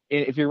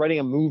if you're writing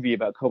a movie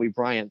about Kobe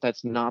Bryant,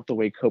 that's not the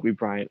way Kobe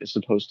Bryant is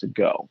supposed to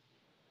go.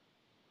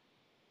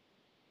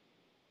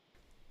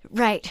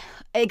 Right.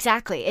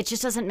 Exactly. It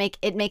just doesn't make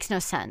it makes no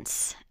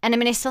sense. And I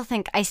mean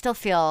I still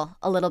feel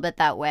a little bit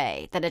that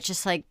way that it's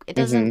just like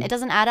Hmm. it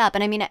doesn't add up.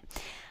 And I mean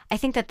I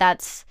think that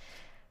that's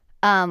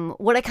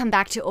what I come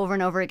back to over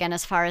and over again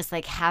as far as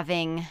like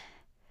having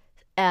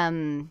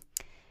um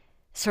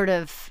sort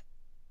of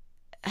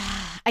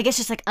I guess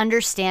just like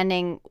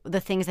understanding the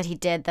things that he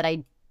did that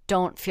I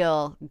don't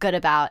feel good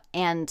about,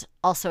 and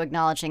also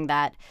acknowledging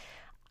that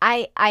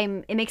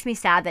I'm it makes me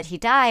sad that he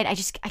died. I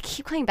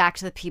keep coming back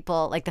to the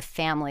people, like the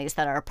families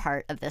that are a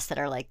part of this, that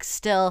are like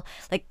still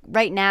like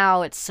right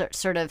now it's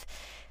sort of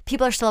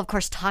people are still of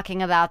course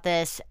talking about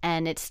this,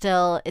 and it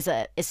still is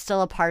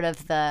still a part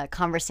of the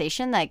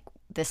conversation, like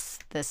this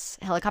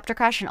helicopter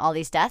crash and all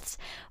these deaths.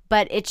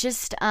 But it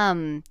just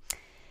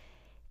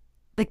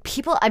like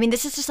people, I mean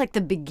this is just like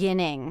the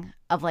beginning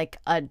of like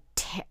a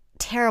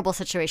terrible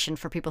situation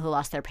for people who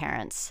lost their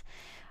parents,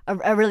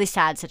 a really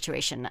sad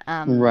situation.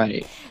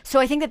 Right. So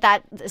I think that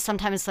that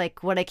sometimes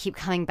like what I keep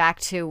coming back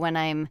to when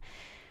I'm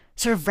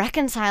sort of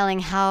reconciling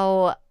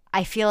how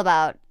I feel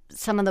about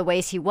some of the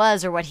ways he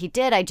was or what he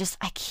did. I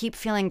keep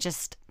feeling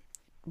just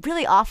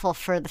really awful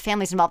for the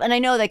families involved. And I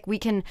know like we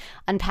can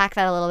unpack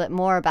that a little bit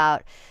more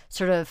about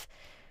sort of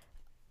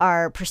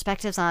our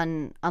perspectives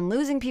on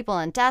losing people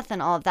and death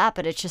and all of that,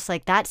 but it's just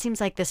like that seems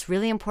like this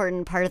really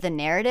important part of the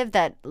narrative,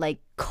 that like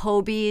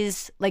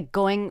Kobe's like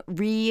going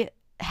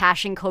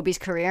rehashing Kobe's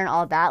career and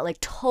all of that like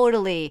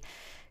totally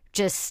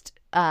just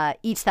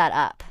eats that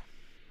up,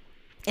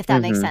 if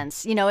that makes Hmm.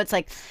 sense. It's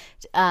like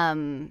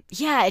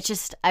yeah, it's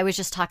just I was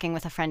just talking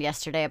with a friend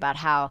yesterday about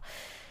how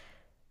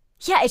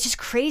yeah, it's just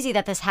crazy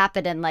that this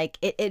happened, and like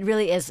it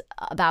really is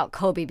about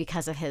Kobe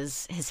because of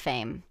his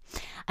fame.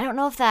 I don't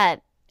know if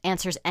that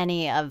answers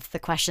any of the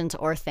questions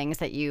or things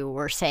that you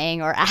were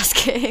saying or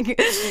asking.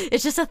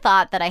 It's just a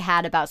thought that I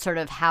had about sort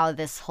of how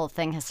this whole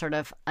thing has sort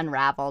of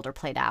unraveled or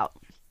played out.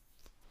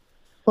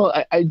 Well,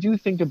 I do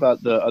think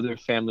about the other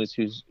families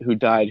who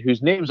died,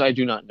 whose names I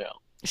do not know.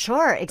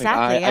 Sure, Like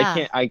exactly,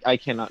 yeah. I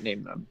cannot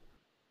name them.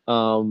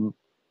 Um,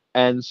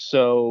 and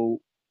so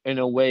in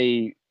a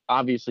way,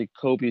 obviously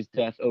Kobe's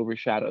death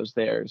overshadows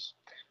theirs.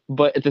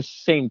 But at the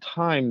same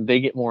time, they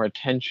get more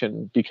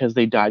attention because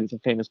they died with a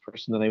famous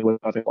person than they would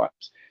otherwise.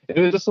 If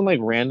it was just some like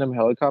random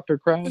helicopter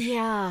crash,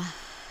 Yeah,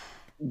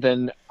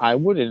 then I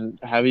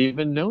wouldn't have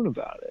even known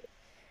about it.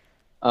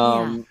 yeah.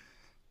 Um,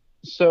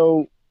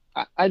 so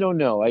I don't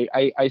know. I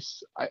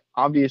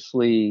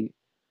obviously,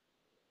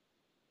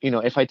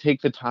 if I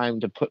take the time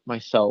to put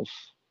myself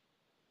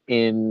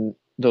in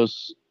the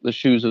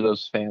shoes of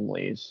those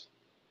families,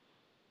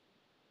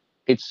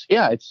 it's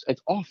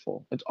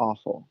awful. It's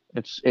awful.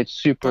 It's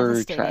super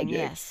Devastating, tragic.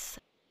 yes.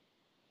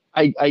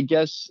 I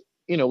guess,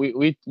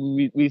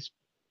 we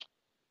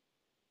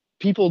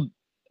people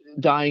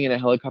dying in a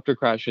helicopter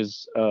crash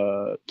is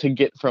to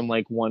get from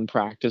like one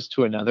practice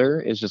to another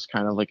is just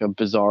kind of like a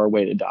bizarre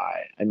way to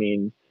die. I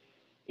mean,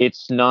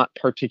 it's not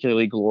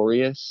particularly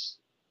glorious.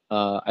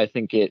 I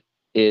think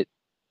it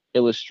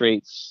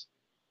illustrates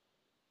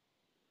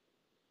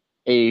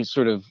a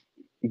sort of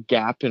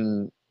gap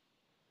in,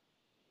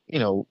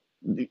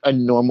 a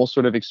normal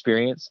sort of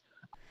experience.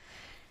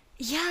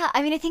 Yeah,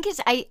 I mean, I think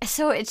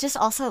so it's just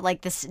also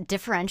like this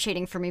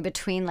differentiating for me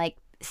between like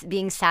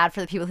being sad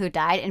for the people who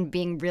died and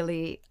being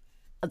really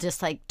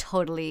just like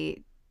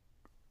totally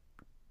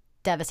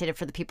devastated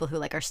for the people who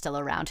like are still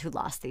around who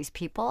lost these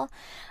people.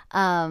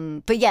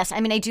 But yes, I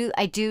mean, I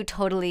do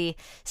totally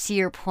see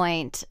your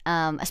point,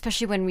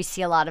 especially when we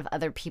see a lot of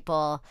other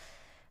people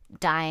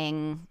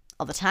dying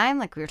all the time.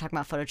 Like we were talking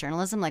about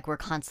photojournalism, like we're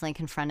constantly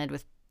confronted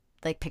with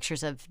like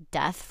pictures of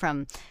death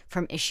from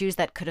issues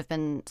that could have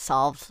been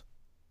solved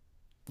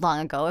long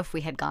ago if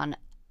we had gone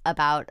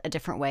about a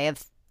different way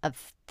of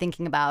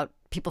thinking about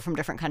people from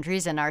different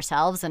countries and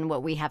ourselves and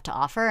what we have to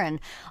offer and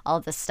all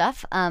of this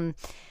stuff. And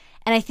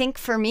I think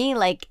for me,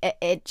 like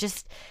it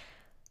just,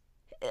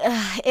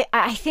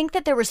 I think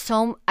that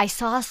I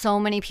saw so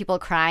many people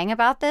crying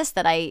about this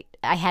that I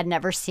had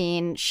never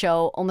seen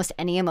show almost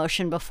any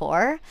emotion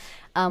before.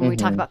 When we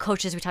talk about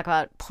coaches, we talk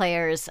about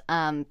players,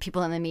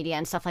 people in the media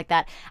and stuff like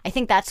that. I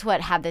think that's what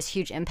had this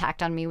huge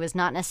impact on me, was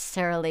not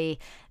necessarily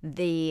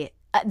the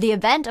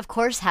event, of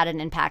course, had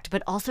an impact,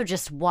 but also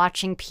just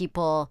watching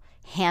people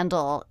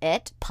handle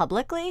it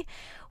publicly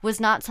was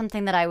not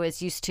something that I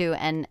was used to,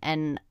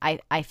 and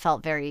I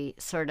felt very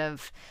sort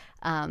of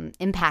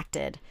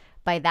impacted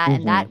by that,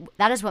 and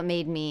that is what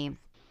made me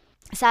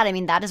sad. I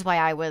mean, that is why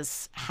I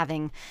was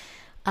having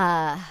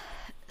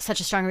such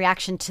a strong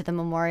reaction to the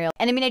memorial.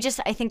 And I mean,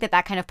 I think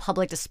that kind of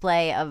public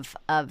display of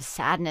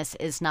sadness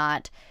is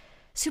not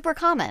super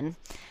common.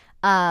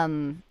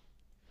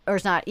 Or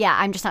is not, yeah,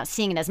 I'm just not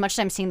seeing it. As much as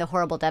I'm seeing the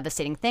horrible,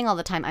 devastating thing all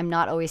the time, I'm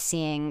not always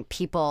seeing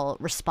people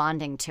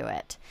responding to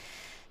it.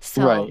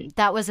 So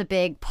that was a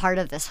big part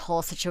of this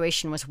whole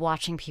situation, was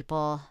watching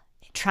people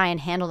try and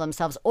handle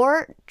themselves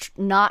or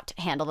not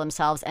handle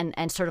themselves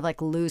and sort of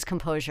like lose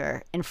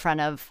composure in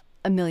front of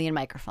a million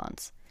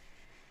microphones.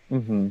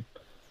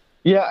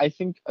 Yeah, I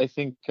think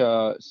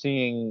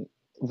seeing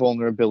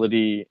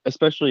vulnerability,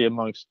 especially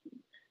amongst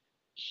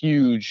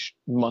huge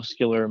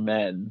muscular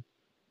men,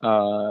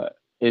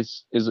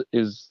 is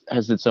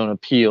has its own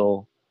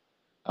appeal.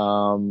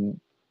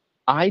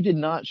 I did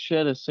not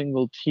shed a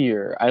single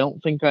tear. I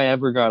don't think I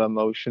ever got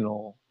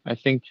emotional. I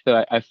think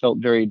that I felt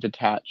very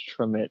detached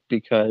from it,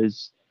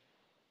 because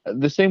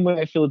the same way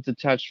I feel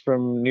detached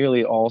from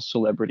nearly all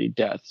celebrity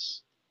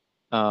deaths.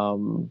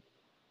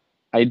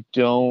 They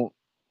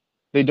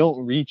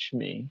don't reach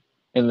me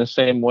in the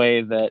same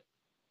way that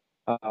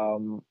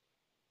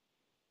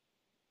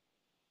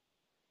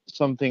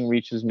something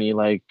reaches me,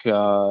 like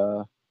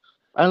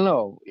I don't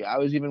know. I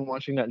was even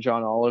watching that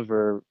John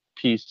Oliver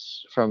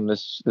piece from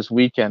this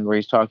weekend where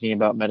he's talking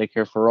about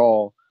Medicare for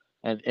All,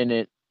 and in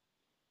it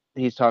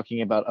he's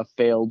talking about a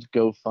failed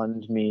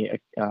GoFundMe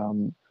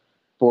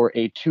for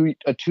a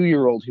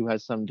 2-year-old who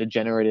has some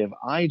degenerative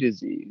eye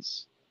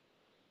disease,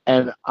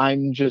 and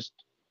I'm just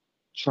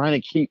trying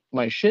to keep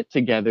my shit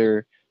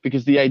together,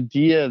 because the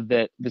idea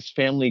that this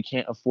family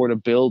can't afford a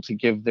bill to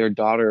give their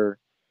daughter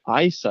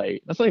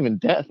eyesight, that's not even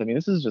death. I mean,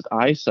 this is just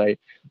eyesight.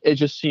 It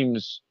just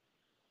seems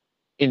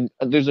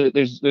there's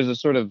a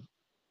sort of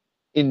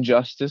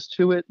injustice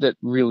to it that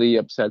really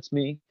upsets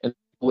me, and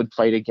would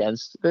fight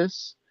against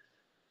this.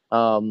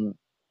 And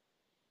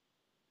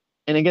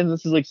again,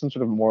 this is like some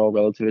sort of moral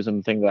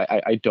relativism thing that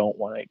I don't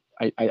want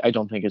to, I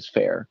don't think is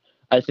fair.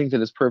 I think that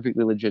it's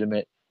perfectly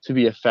legitimate to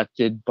be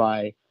affected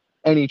by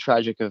any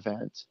tragic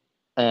event,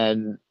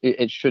 and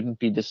it shouldn't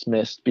be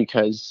dismissed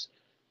because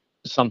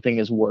something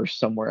is worse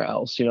somewhere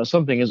else.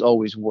 Something is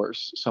always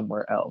worse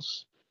somewhere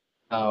else.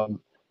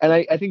 And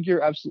I think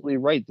you're absolutely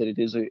right that it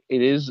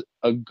is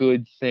a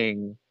good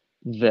thing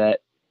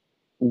that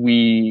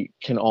we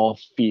can all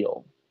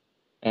feel,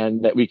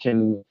 and that we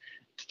can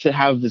to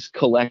have this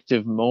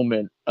collective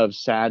moment of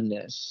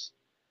sadness.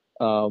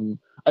 I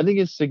think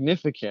it's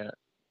significant.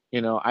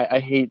 I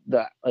hate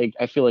that. Like,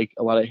 I feel like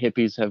a lot of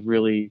hippies have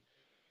really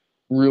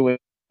ruined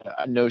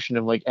a notion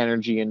of like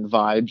energy and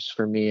vibes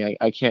for me.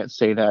 I can't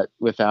say that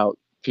without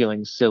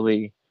feeling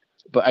silly,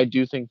 but I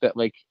do think that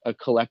like a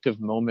collective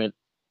moment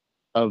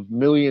of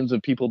millions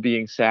of people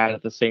being sad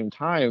at the same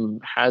time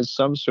has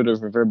some sort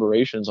of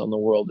reverberations on the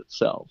world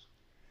itself.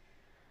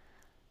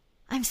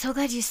 I'm so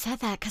glad you said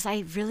that, because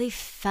I really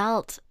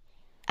felt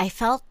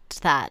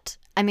that.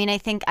 I mean, I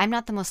think I'm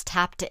not the most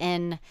tapped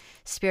in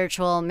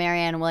spiritual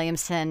Marianne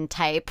Williamson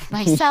type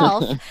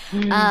myself.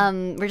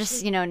 We're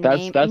just,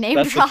 name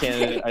that's dropping. The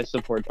candidate I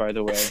support, by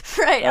the way.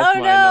 Right. That's oh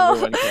my no,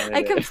 number one candidate.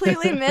 I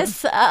completely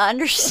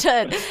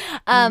misunderstood.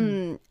 I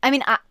mean,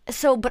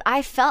 but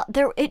I felt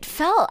there.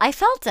 I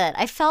felt it.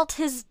 I felt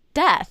his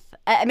death.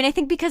 I mean, I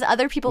think because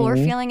other people were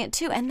Mhm. feeling it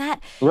too. And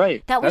that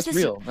Right. was That's this,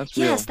 real. That's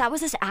yes, real. that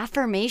was this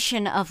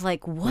affirmation of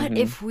like, what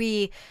if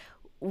we,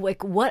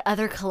 like, what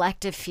other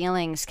collective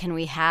feelings can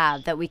we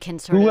have that we can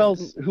sort Who of,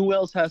 else? Who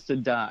else has to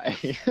die?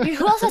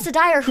 who else has to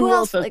die, or who Who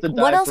else, else has like, to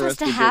what die else for has us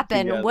to to get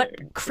happen? What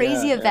together?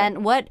 crazy Yeah, yeah.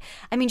 event? What,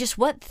 I mean, just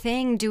what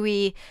thing do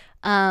we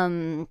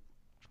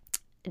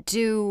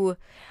do?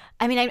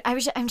 I mean,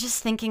 I'm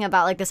just thinking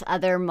about like this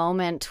other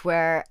moment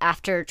where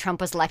after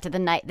Trump was elected,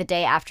 the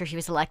day after he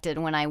was elected,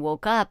 when I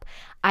woke up,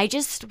 I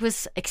just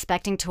was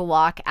expecting to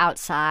walk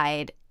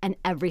outside and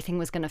everything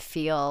was going to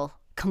feel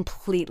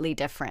completely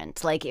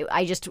different. Like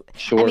I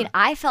Sure. mean,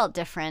 I felt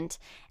different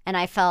and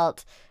I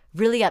felt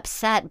really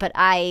upset, but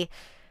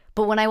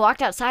when I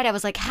walked outside, I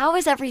was like, how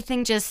is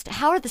everything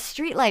how are the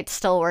streetlights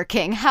still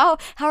working? How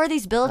are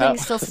these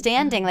buildings still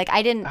standing? Like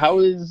I didn't, How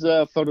is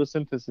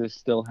photosynthesis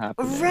still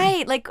happening?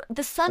 right, like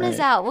the sun is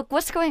Right. out.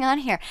 What's going on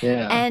here?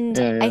 Yeah. And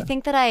Yeah. I Yeah.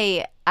 think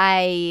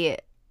that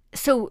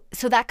so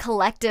that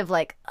collective,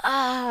 like,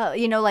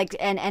 like,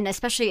 and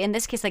especially in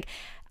this case, like,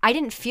 I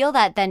didn't feel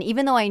that then,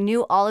 even though I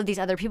knew all of these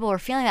other people were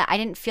feeling that. I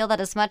didn't feel that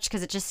as much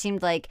because it just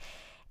seemed like,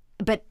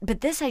 but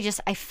this,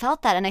 I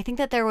felt that. And I think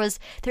that there is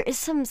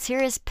some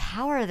serious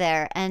power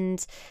there.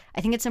 And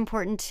I think it's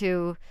important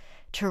to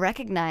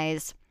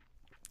recognize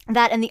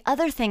that. And the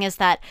other thing is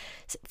that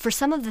for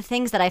some of the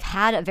things that I've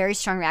had a very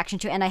strong reaction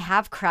to, and I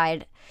have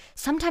cried,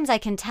 sometimes I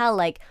can tell,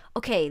 like,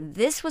 okay,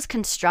 this was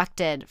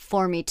constructed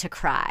for me to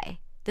cry.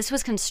 This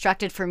was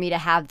constructed for me to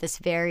have this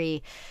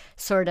very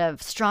sort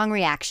of strong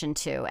reaction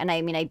to. And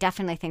I mean, I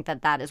definitely think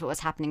that is what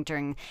was happening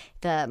during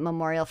the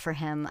memorial for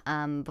him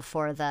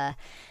before the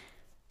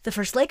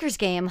first Lakers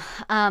game.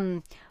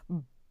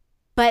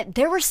 But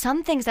there were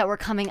some things that were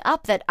coming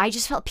up that I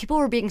just felt people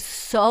were being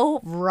so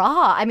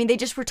raw. I mean, they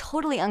just were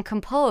totally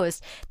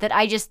uncomposed that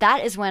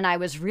that is when I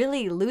was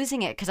really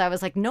losing it, because I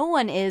was like, no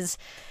one is,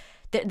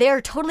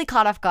 they're totally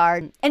caught off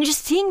guard. And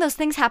just seeing those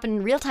things happen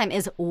in real time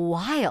is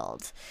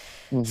wild.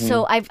 Mm-hmm.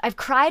 So I've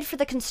cried for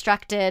the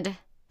constructed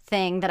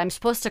thing that I'm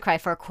supposed to cry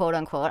for, quote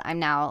unquote. I'm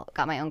now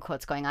got my own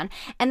quotes going on.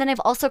 And then I've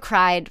also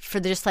cried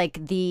for just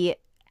like the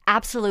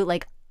absolute,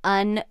 like,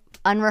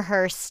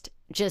 unrehearsed,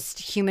 just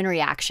human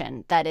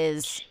reaction that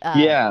is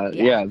yeah,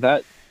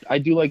 that I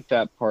do like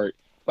that part,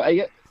 but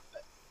I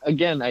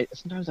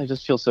sometimes I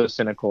just feel so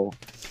cynical,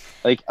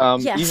 like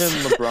Yes. even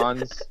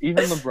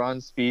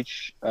LeBron's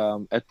speech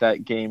at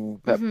that game,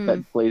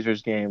 that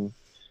Blazers game,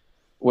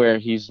 where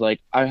he's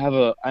like, I have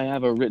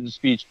a written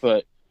speech,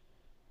 but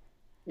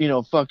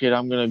fuck it,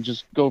 I'm gonna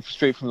just go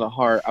straight from the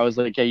heart. I was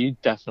like, yeah, you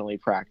definitely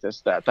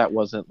practiced that. That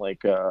wasn't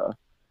like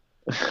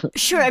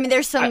Sure. I mean,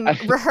 there's some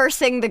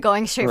rehearsing the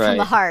going straight from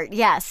the Right. heart.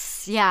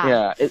 Yes.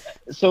 Yeah. Yeah.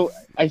 So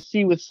I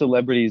see with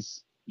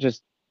celebrities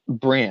just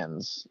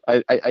brands.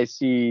 I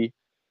see.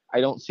 I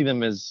don't see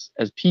them as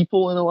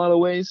people in a lot of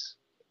ways,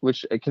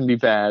 which it can be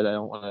bad. I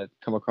don't want to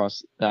come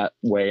across that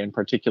way in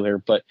particular.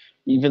 But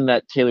even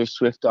that Taylor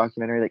Swift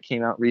documentary that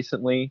came out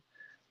recently,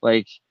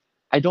 like,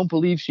 I don't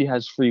believe she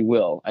has free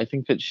will. I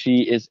think that she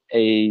is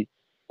a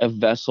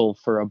vessel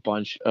for a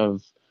bunch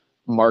of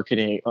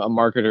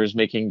marketers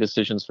making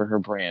decisions for her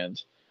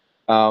brand.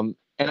 And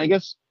I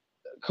guess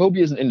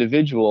Kobe is an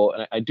individual,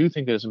 and I do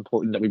think that it's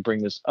important that we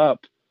bring this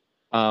up.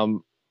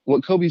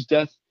 What Kobe's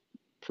death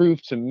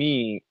proved to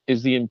me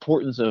is the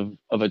importance of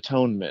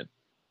atonement.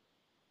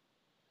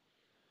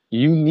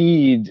 You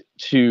need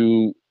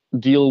to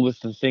deal with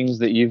the things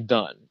that you've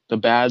done, the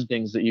bad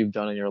things that you've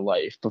done in your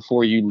life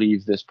before you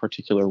leave this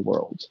particular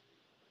world.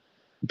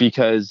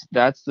 Because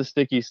that's the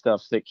sticky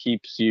stuff that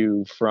keeps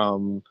you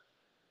from,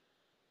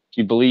 if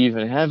you believe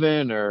in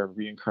heaven or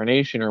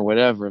reincarnation or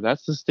whatever,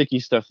 that's the sticky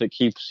stuff that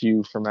keeps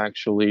you from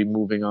actually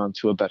moving on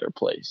to a better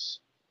place.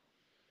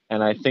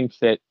 And I think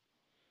that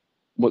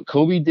what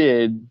Kobe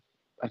did,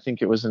 I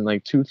think it was in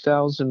like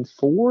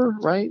 2004,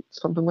 right?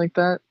 Something like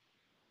that.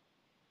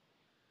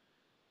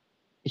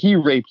 He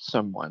raped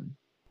someone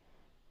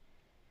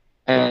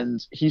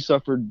and he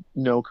suffered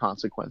no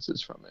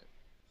consequences from it.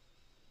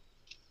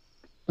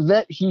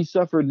 That he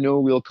suffered no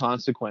real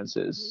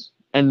consequences,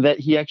 and that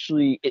he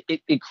actually,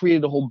 it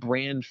created a whole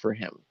brand for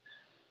him.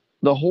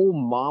 The whole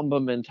Mamba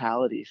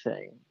mentality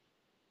thing,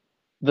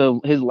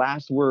 his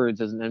last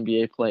words as an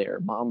NBA player,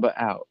 Mamba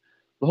out.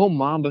 The whole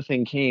Mamba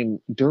thing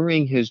came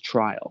during his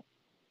trial.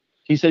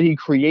 He said he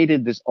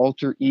created this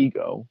alter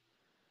ego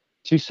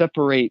to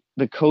separate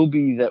the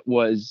Kobe that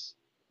was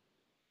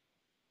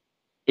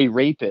a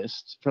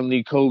rapist from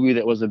the Kobe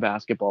that was a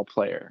basketball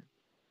player.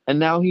 And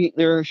now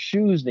there are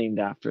shoes named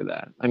after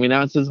that. I mean,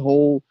 that's his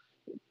whole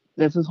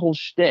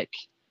shtick.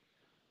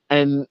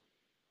 And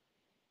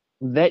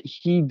that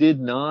he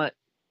did not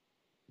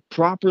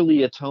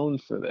properly atone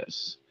for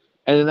this.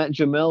 And in that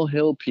Jamel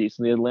Hill piece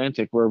in The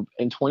Atlantic, where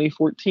in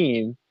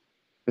 2014,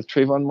 with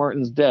Trayvon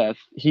Martin's death,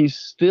 he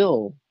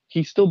still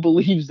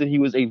believes that he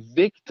was a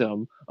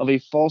victim of a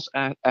false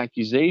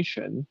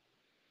accusation.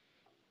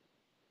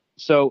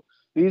 So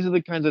these are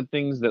the kinds of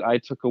things that I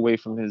took away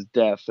from his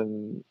death,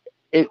 and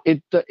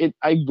in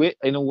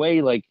a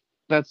way, like,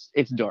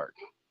 it's dark.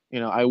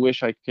 I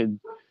wish I could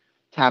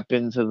tap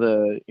into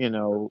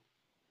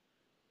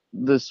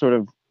the sort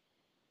of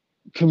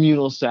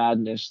communal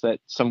sadness that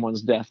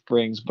someone's death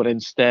brings, but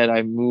instead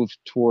I move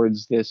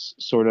towards this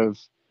sort of,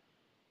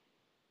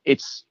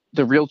 it's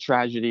the real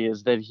tragedy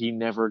is that he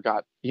never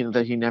got,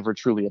 that he never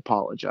truly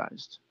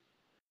apologized.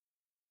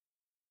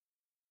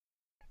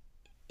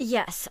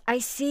 Yes, I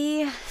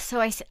see. So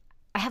I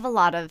have a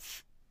lot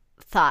of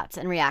thoughts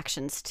and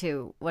reactions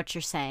to what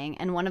you're saying.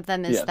 And one of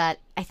them is Yes. that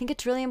I think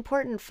it's really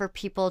important for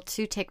people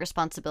to take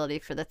responsibility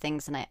for the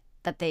things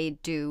that they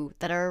do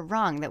that are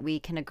wrong, that we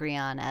can agree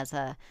on as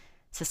a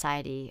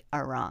society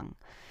are wrong.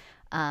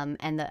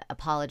 And the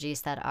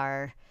apologies that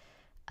are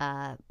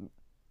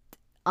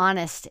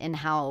honest in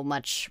how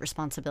much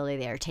responsibility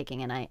they are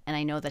taking. And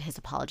I know that his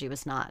apology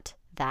was not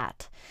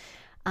that.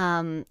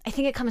 I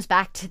think it comes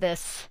back to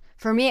this.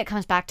 For me, it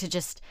comes back to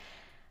just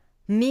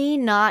me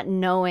not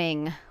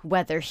knowing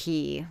whether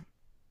he,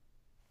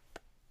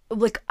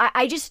 like,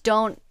 I just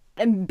don't,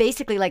 and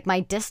basically like my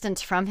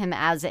distance from him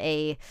as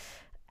a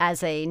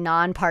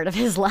non-part of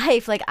his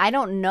life, like I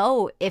don't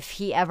know if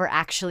he ever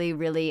actually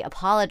really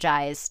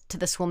apologized to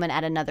this woman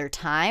at another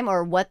time,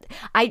 or what.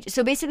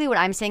 So basically what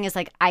I'm saying is,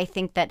 like, I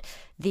think that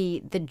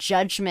the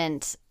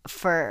judgment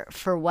for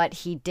what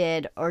he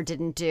did or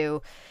didn't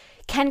do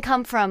can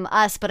come from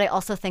us, but I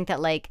also think that,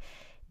 like,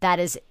 that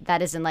is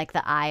in like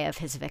the eye of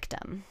his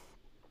victim.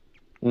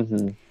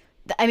 Mm-hmm.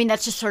 I mean,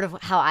 that's just sort of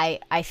how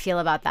I feel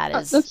about that.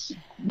 Is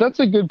that's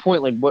a good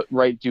point. Like, what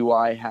right do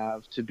I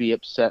have to be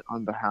upset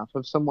on behalf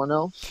of someone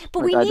else?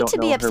 But like, we need to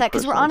be upset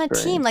because we're on a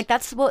team. Like,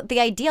 that's what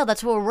the ideal.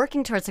 That's what we're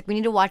working towards. Like, we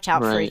need to watch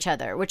out for each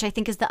other, which I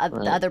think is the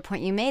other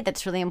point you made.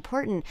 That's really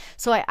important.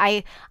 So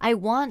I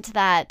want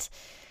that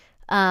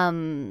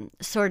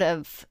sort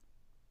of.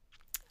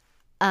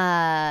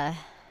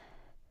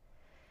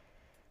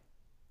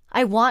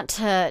 I want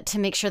to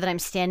make sure that I'm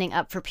standing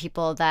up for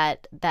people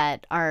that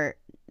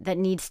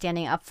need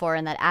standing up for,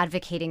 and that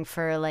advocating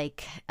for,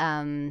 like,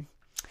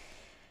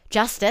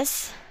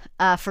 justice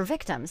for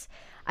victims.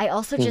 I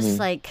also just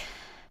like,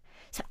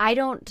 so I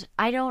don't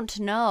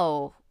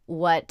know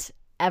if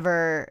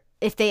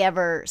they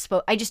ever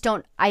spoke. I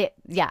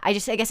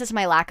guess it's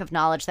my lack of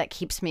knowledge that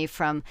keeps me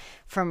from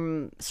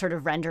sort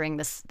of rendering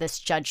this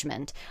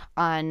judgment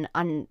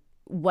on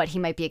what he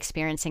might be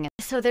experiencing.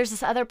 So there's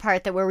this other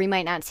part where we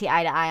might not see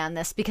eye to eye on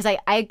this, because I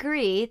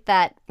agree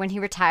that when he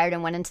retired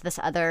and went into this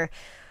other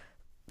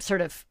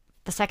sort of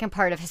the second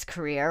part of his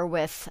career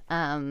with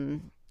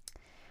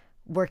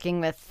working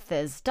with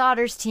his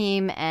daughter's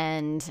team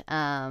and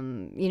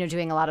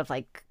doing a lot of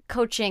like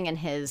coaching and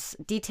his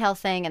detail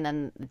thing, and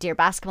then Dear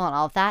Basketball and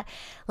all of that,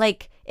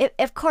 like it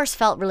of course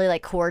felt really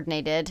like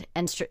coordinated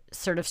and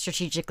sort of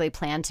strategically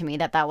planned to me.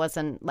 That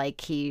wasn't like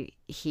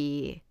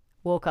he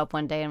woke up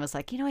one day and was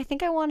like, I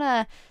think I want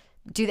to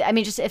do that. I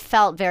mean, just it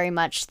felt very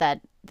much that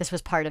this was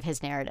part of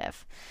his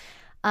narrative.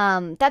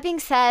 That being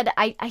said,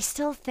 I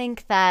still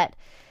think that,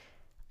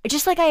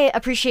 just like I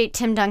appreciate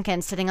Tim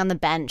Duncan sitting on the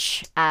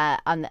bench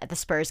on the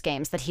Spurs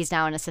games, that he's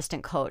now an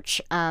assistant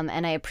coach,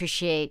 and I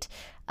appreciate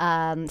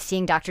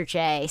seeing Dr.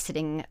 J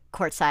sitting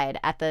courtside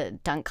at the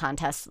dunk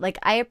contest. Like,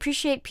 I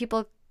appreciate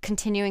people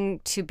continuing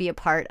to be a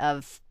part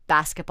of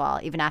basketball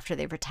even after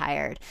they've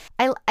retired.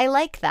 I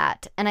like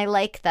that, and I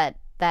like that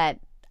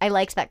I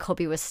liked that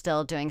Kobe was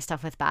still doing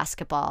stuff with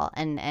basketball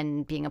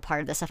and being a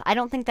part of this stuff. I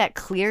don't think that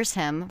clears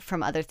him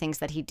from other things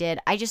that he did.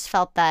 I just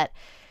felt that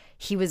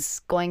he was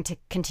going to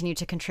continue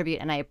to contribute,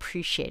 and I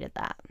appreciated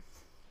that.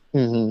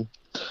 Mm-hmm.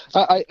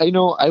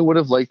 I would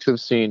have liked to have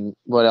seen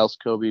what else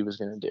Kobe was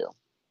going to do.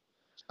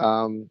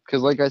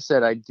 Because like I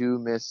said, I do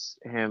miss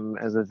him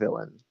as a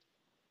villain.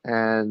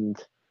 And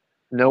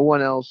no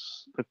one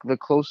else, the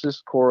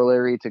closest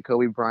corollary to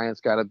Kobe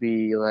Bryant's got to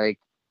be like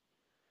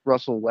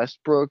Russell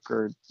Westbrook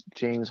or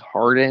James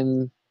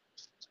Harden,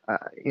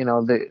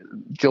 the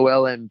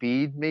Joel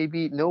Embiid,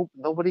 maybe.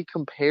 Nobody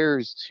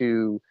compares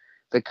to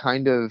the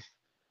kind of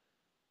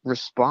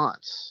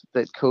response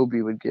that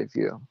Kobe would give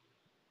you.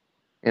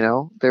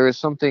 There is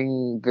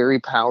something very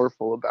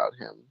powerful about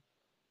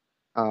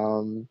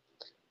him.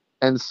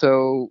 And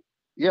so,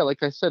 yeah,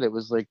 like I said, it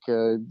was like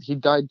he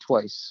died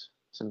twice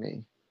to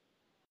me.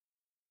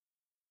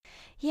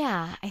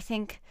 Yeah, I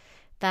think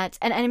that,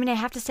 and I mean, I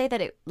have to say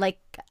that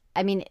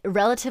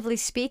relatively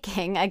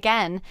speaking,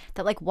 again,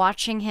 that like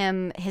watching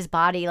his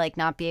body like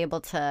not be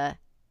able to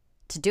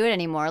do it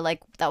anymore,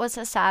 like that was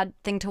a sad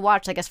thing to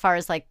watch. Like, as far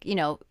as like,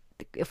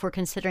 if we're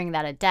considering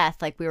that a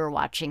death, like we were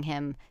watching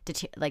him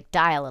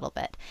die a little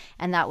bit,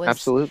 and that was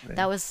absolutely,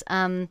 that was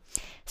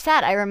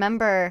sad. I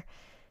remember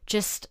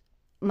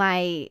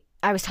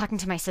I was talking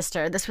to my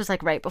sister. This was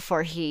like right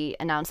before he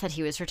announced that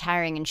he was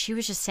retiring, and she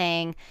was just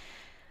saying,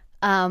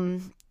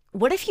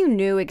 what if you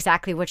knew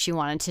exactly what you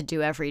wanted to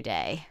do every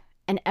day,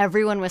 and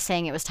everyone was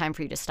saying it was time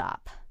for you to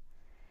stop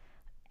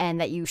and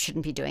that you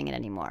shouldn't be doing it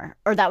anymore?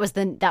 Or that was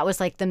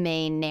like the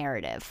main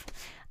narrative.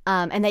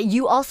 And that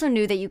you also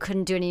knew that you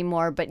couldn't do it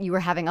anymore, but you were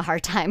having a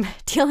hard time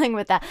dealing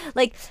with that.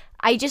 Like,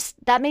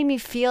 that made me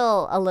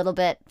feel a little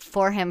bit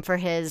for him, for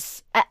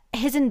his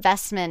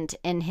investment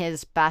in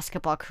his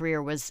basketball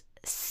career was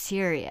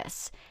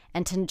serious,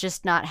 and to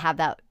just not have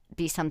that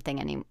be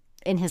something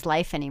in his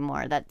life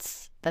anymore.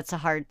 That's a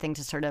hard thing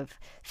to sort of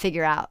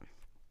figure out.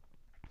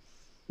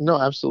 No,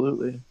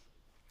 absolutely.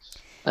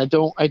 I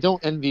don't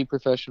envy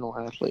professional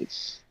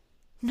athletes.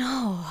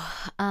 No.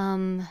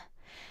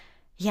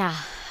 Yeah,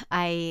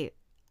 I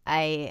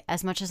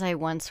as much as I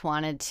once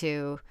wanted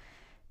to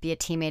be a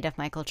teammate of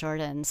Michael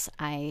Jordan's,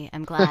 I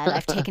am glad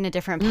I've taken a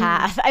different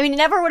path. I mean, it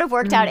never would have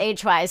worked out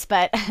age-wise,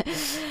 but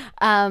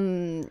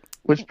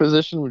which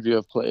position would you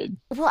have played?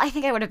 Well, I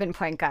think I would have been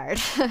point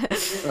guard.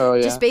 Oh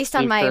yeah. Just based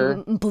on Steve my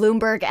Kerr.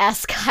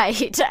 Bloomberg-esque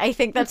height, I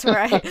think that's where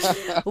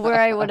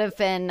I would have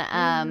been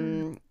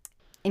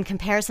in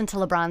comparison to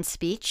LeBron's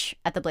speech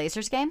at the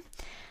Blazers game.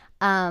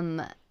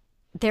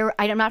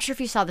 I'm not sure if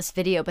you saw this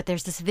video, but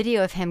there's this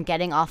video of him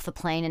getting off the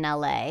plane in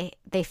LA.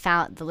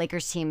 The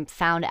Lakers team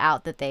found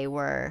out that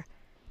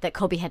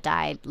Kobe had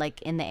died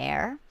like in the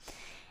air,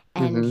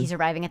 and he's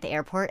arriving at the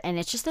airport, and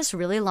it's just this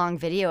really long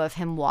video of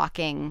him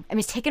walking. I mean,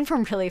 it's taken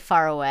from really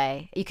far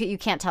away. You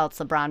can't tell it's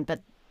LeBron,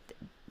 but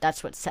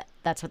that's what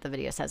the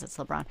video says. It's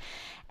LeBron,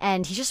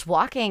 and he's just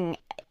walking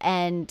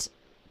and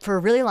for a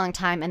really long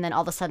time, and then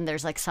all of a sudden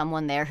there's like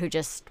someone there who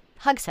just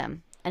hugs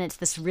him, and it's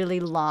this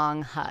really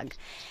long hug.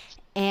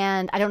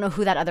 And I don't know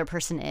who that other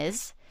person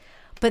is,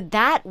 but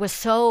that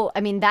was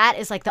that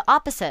is like the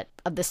opposite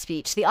of the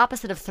speech, the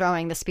opposite of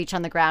throwing the speech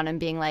on the ground and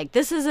being like,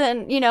 this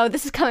isn't,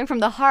 this is coming from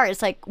the heart.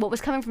 It's like what was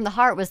coming from the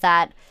heart was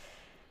that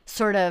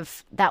sort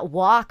of that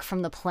walk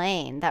from the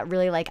plane, that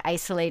really like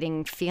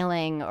isolating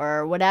feeling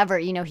or whatever,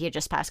 he had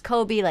just passed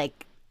Kobe,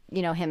 like,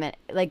 him,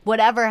 like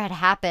whatever had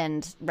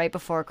happened right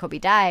before Kobe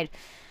died.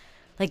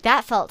 Like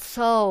that felt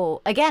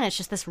so, again, it's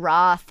just this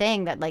raw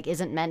thing that like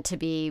isn't meant to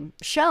be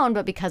shown,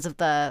 but because of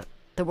the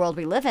world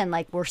we live in,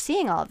 like we're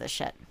seeing all of this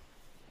shit.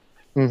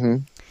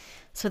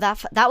 So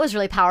that was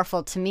really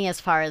powerful to me, as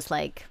far as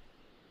like,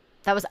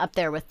 that was up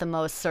there with the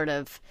most sort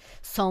of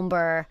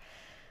somber,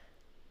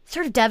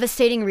 sort of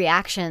devastating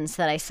reactions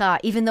that I saw,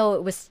 even though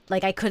it was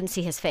like, I couldn't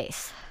see his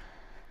face.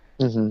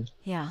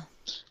 Yeah.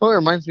 Well, it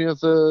reminds me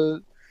of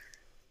the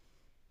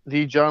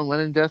John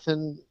Lennon death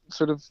and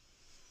sort of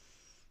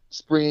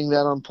springing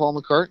that on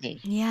Paul McCartney.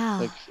 Yeah.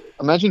 Like,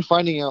 imagine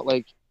finding out,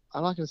 like,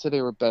 I'm not going to say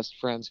they were best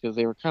friends because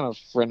they were kind of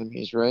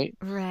frenemies, right?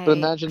 Right. But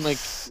imagine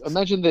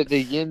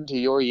the yin to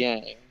your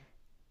yang.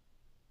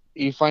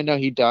 You find out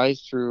he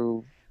dies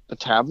through the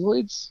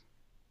tabloids.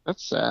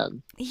 That's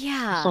sad.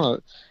 Yeah.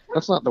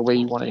 That's not the way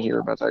you want to hear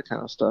about that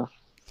kind of stuff.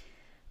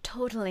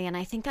 Totally. And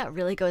I think that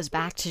really goes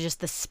back to just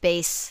the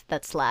space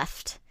that's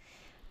left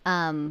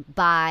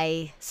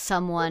by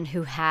someone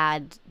who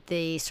had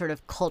the sort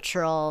of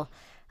cultural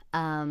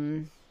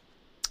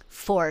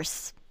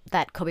force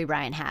that Kobe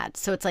Bryant had.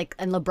 So it's like,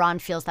 and LeBron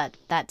feels that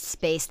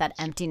space, that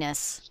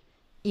emptiness,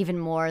 even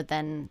more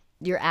than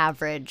your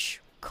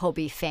average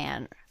Kobe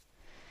fan.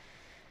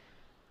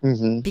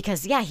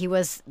 Because he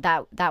was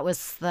that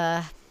was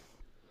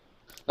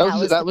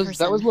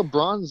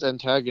LeBron's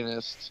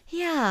antagonist.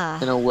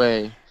 Yeah. In a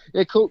way.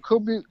 Yeah,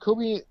 Kobe.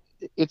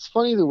 It's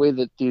funny the way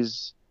that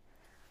these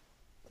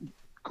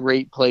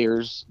great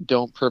players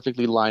don't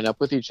perfectly line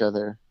up with each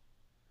other.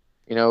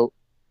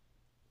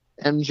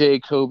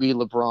 MJ, Kobe,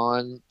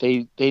 LeBron,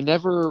 they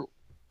never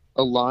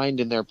aligned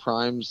in their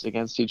primes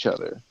against each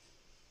other.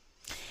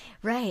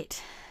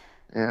 Right.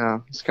 Yeah,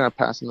 it's kind of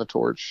passing the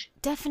torch.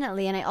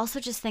 Definitely. And I also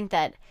just think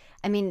that,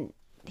 I mean,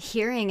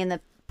 hearing in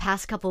the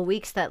past couple of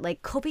weeks that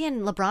like Kobe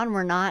and LeBron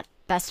were not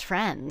best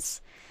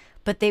friends,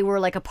 but they were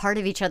like a part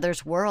of each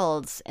other's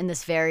worlds in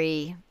this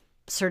very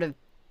sort of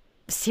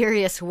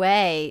serious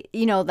way,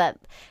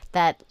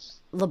 that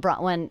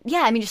LeBron,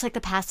 just like the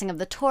passing of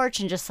the torch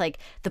and just like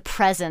the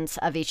presence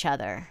of each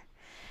other.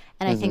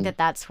 And I think that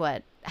that's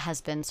what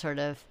has been sort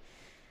of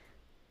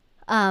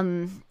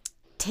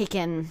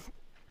taken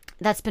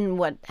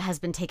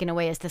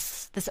away, is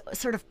this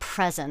sort of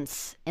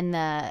presence in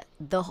the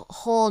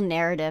whole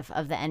narrative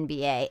of the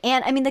NBA.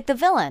 And I mean, like the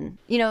villain,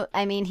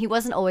 he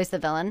wasn't always the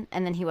villain,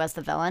 and then he was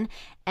the villain.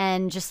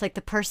 And just like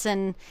the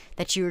person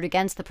that you root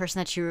against, the person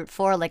that you root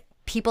for, like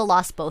people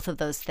lost both of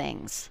those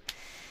things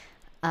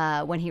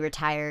when he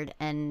retired,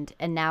 and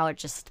now it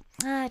just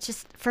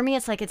for me,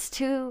 it's like it's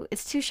too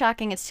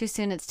shocking, it's too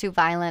soon, it's too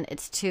violent,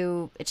 it's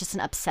just an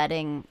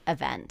upsetting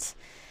event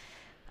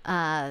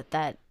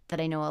that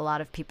I know a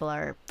lot of people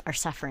are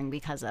suffering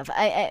because of.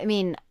 I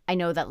mean, I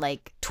know that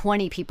like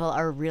 20 people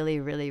are really,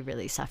 really,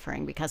 really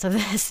suffering because of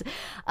this,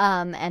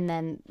 and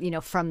then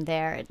from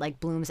there it like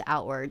blooms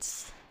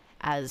outwards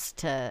as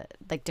to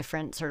like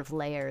different sort of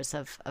layers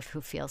of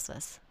who feels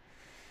this.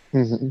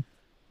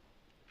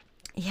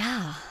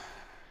 Yeah.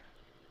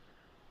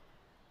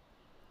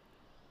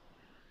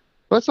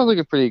 Well, that sounds like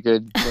a pretty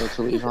good note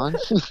to leave on.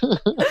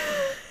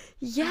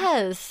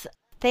 Yes.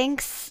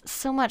 Thanks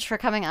so much for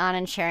coming on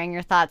and sharing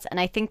your thoughts. And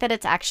I think that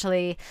it's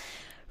actually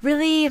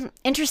really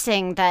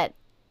interesting that,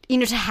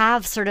 to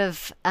have sort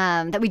of,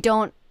 that we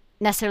don't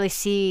necessarily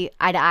see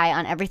eye to eye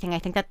on everything. I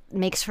think that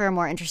makes for a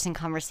more interesting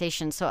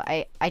conversation. So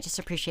I just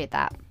appreciate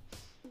that.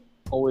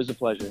 Always a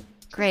pleasure.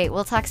 Great.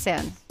 We'll talk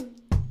soon.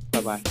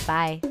 Bye-bye.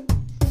 Bye.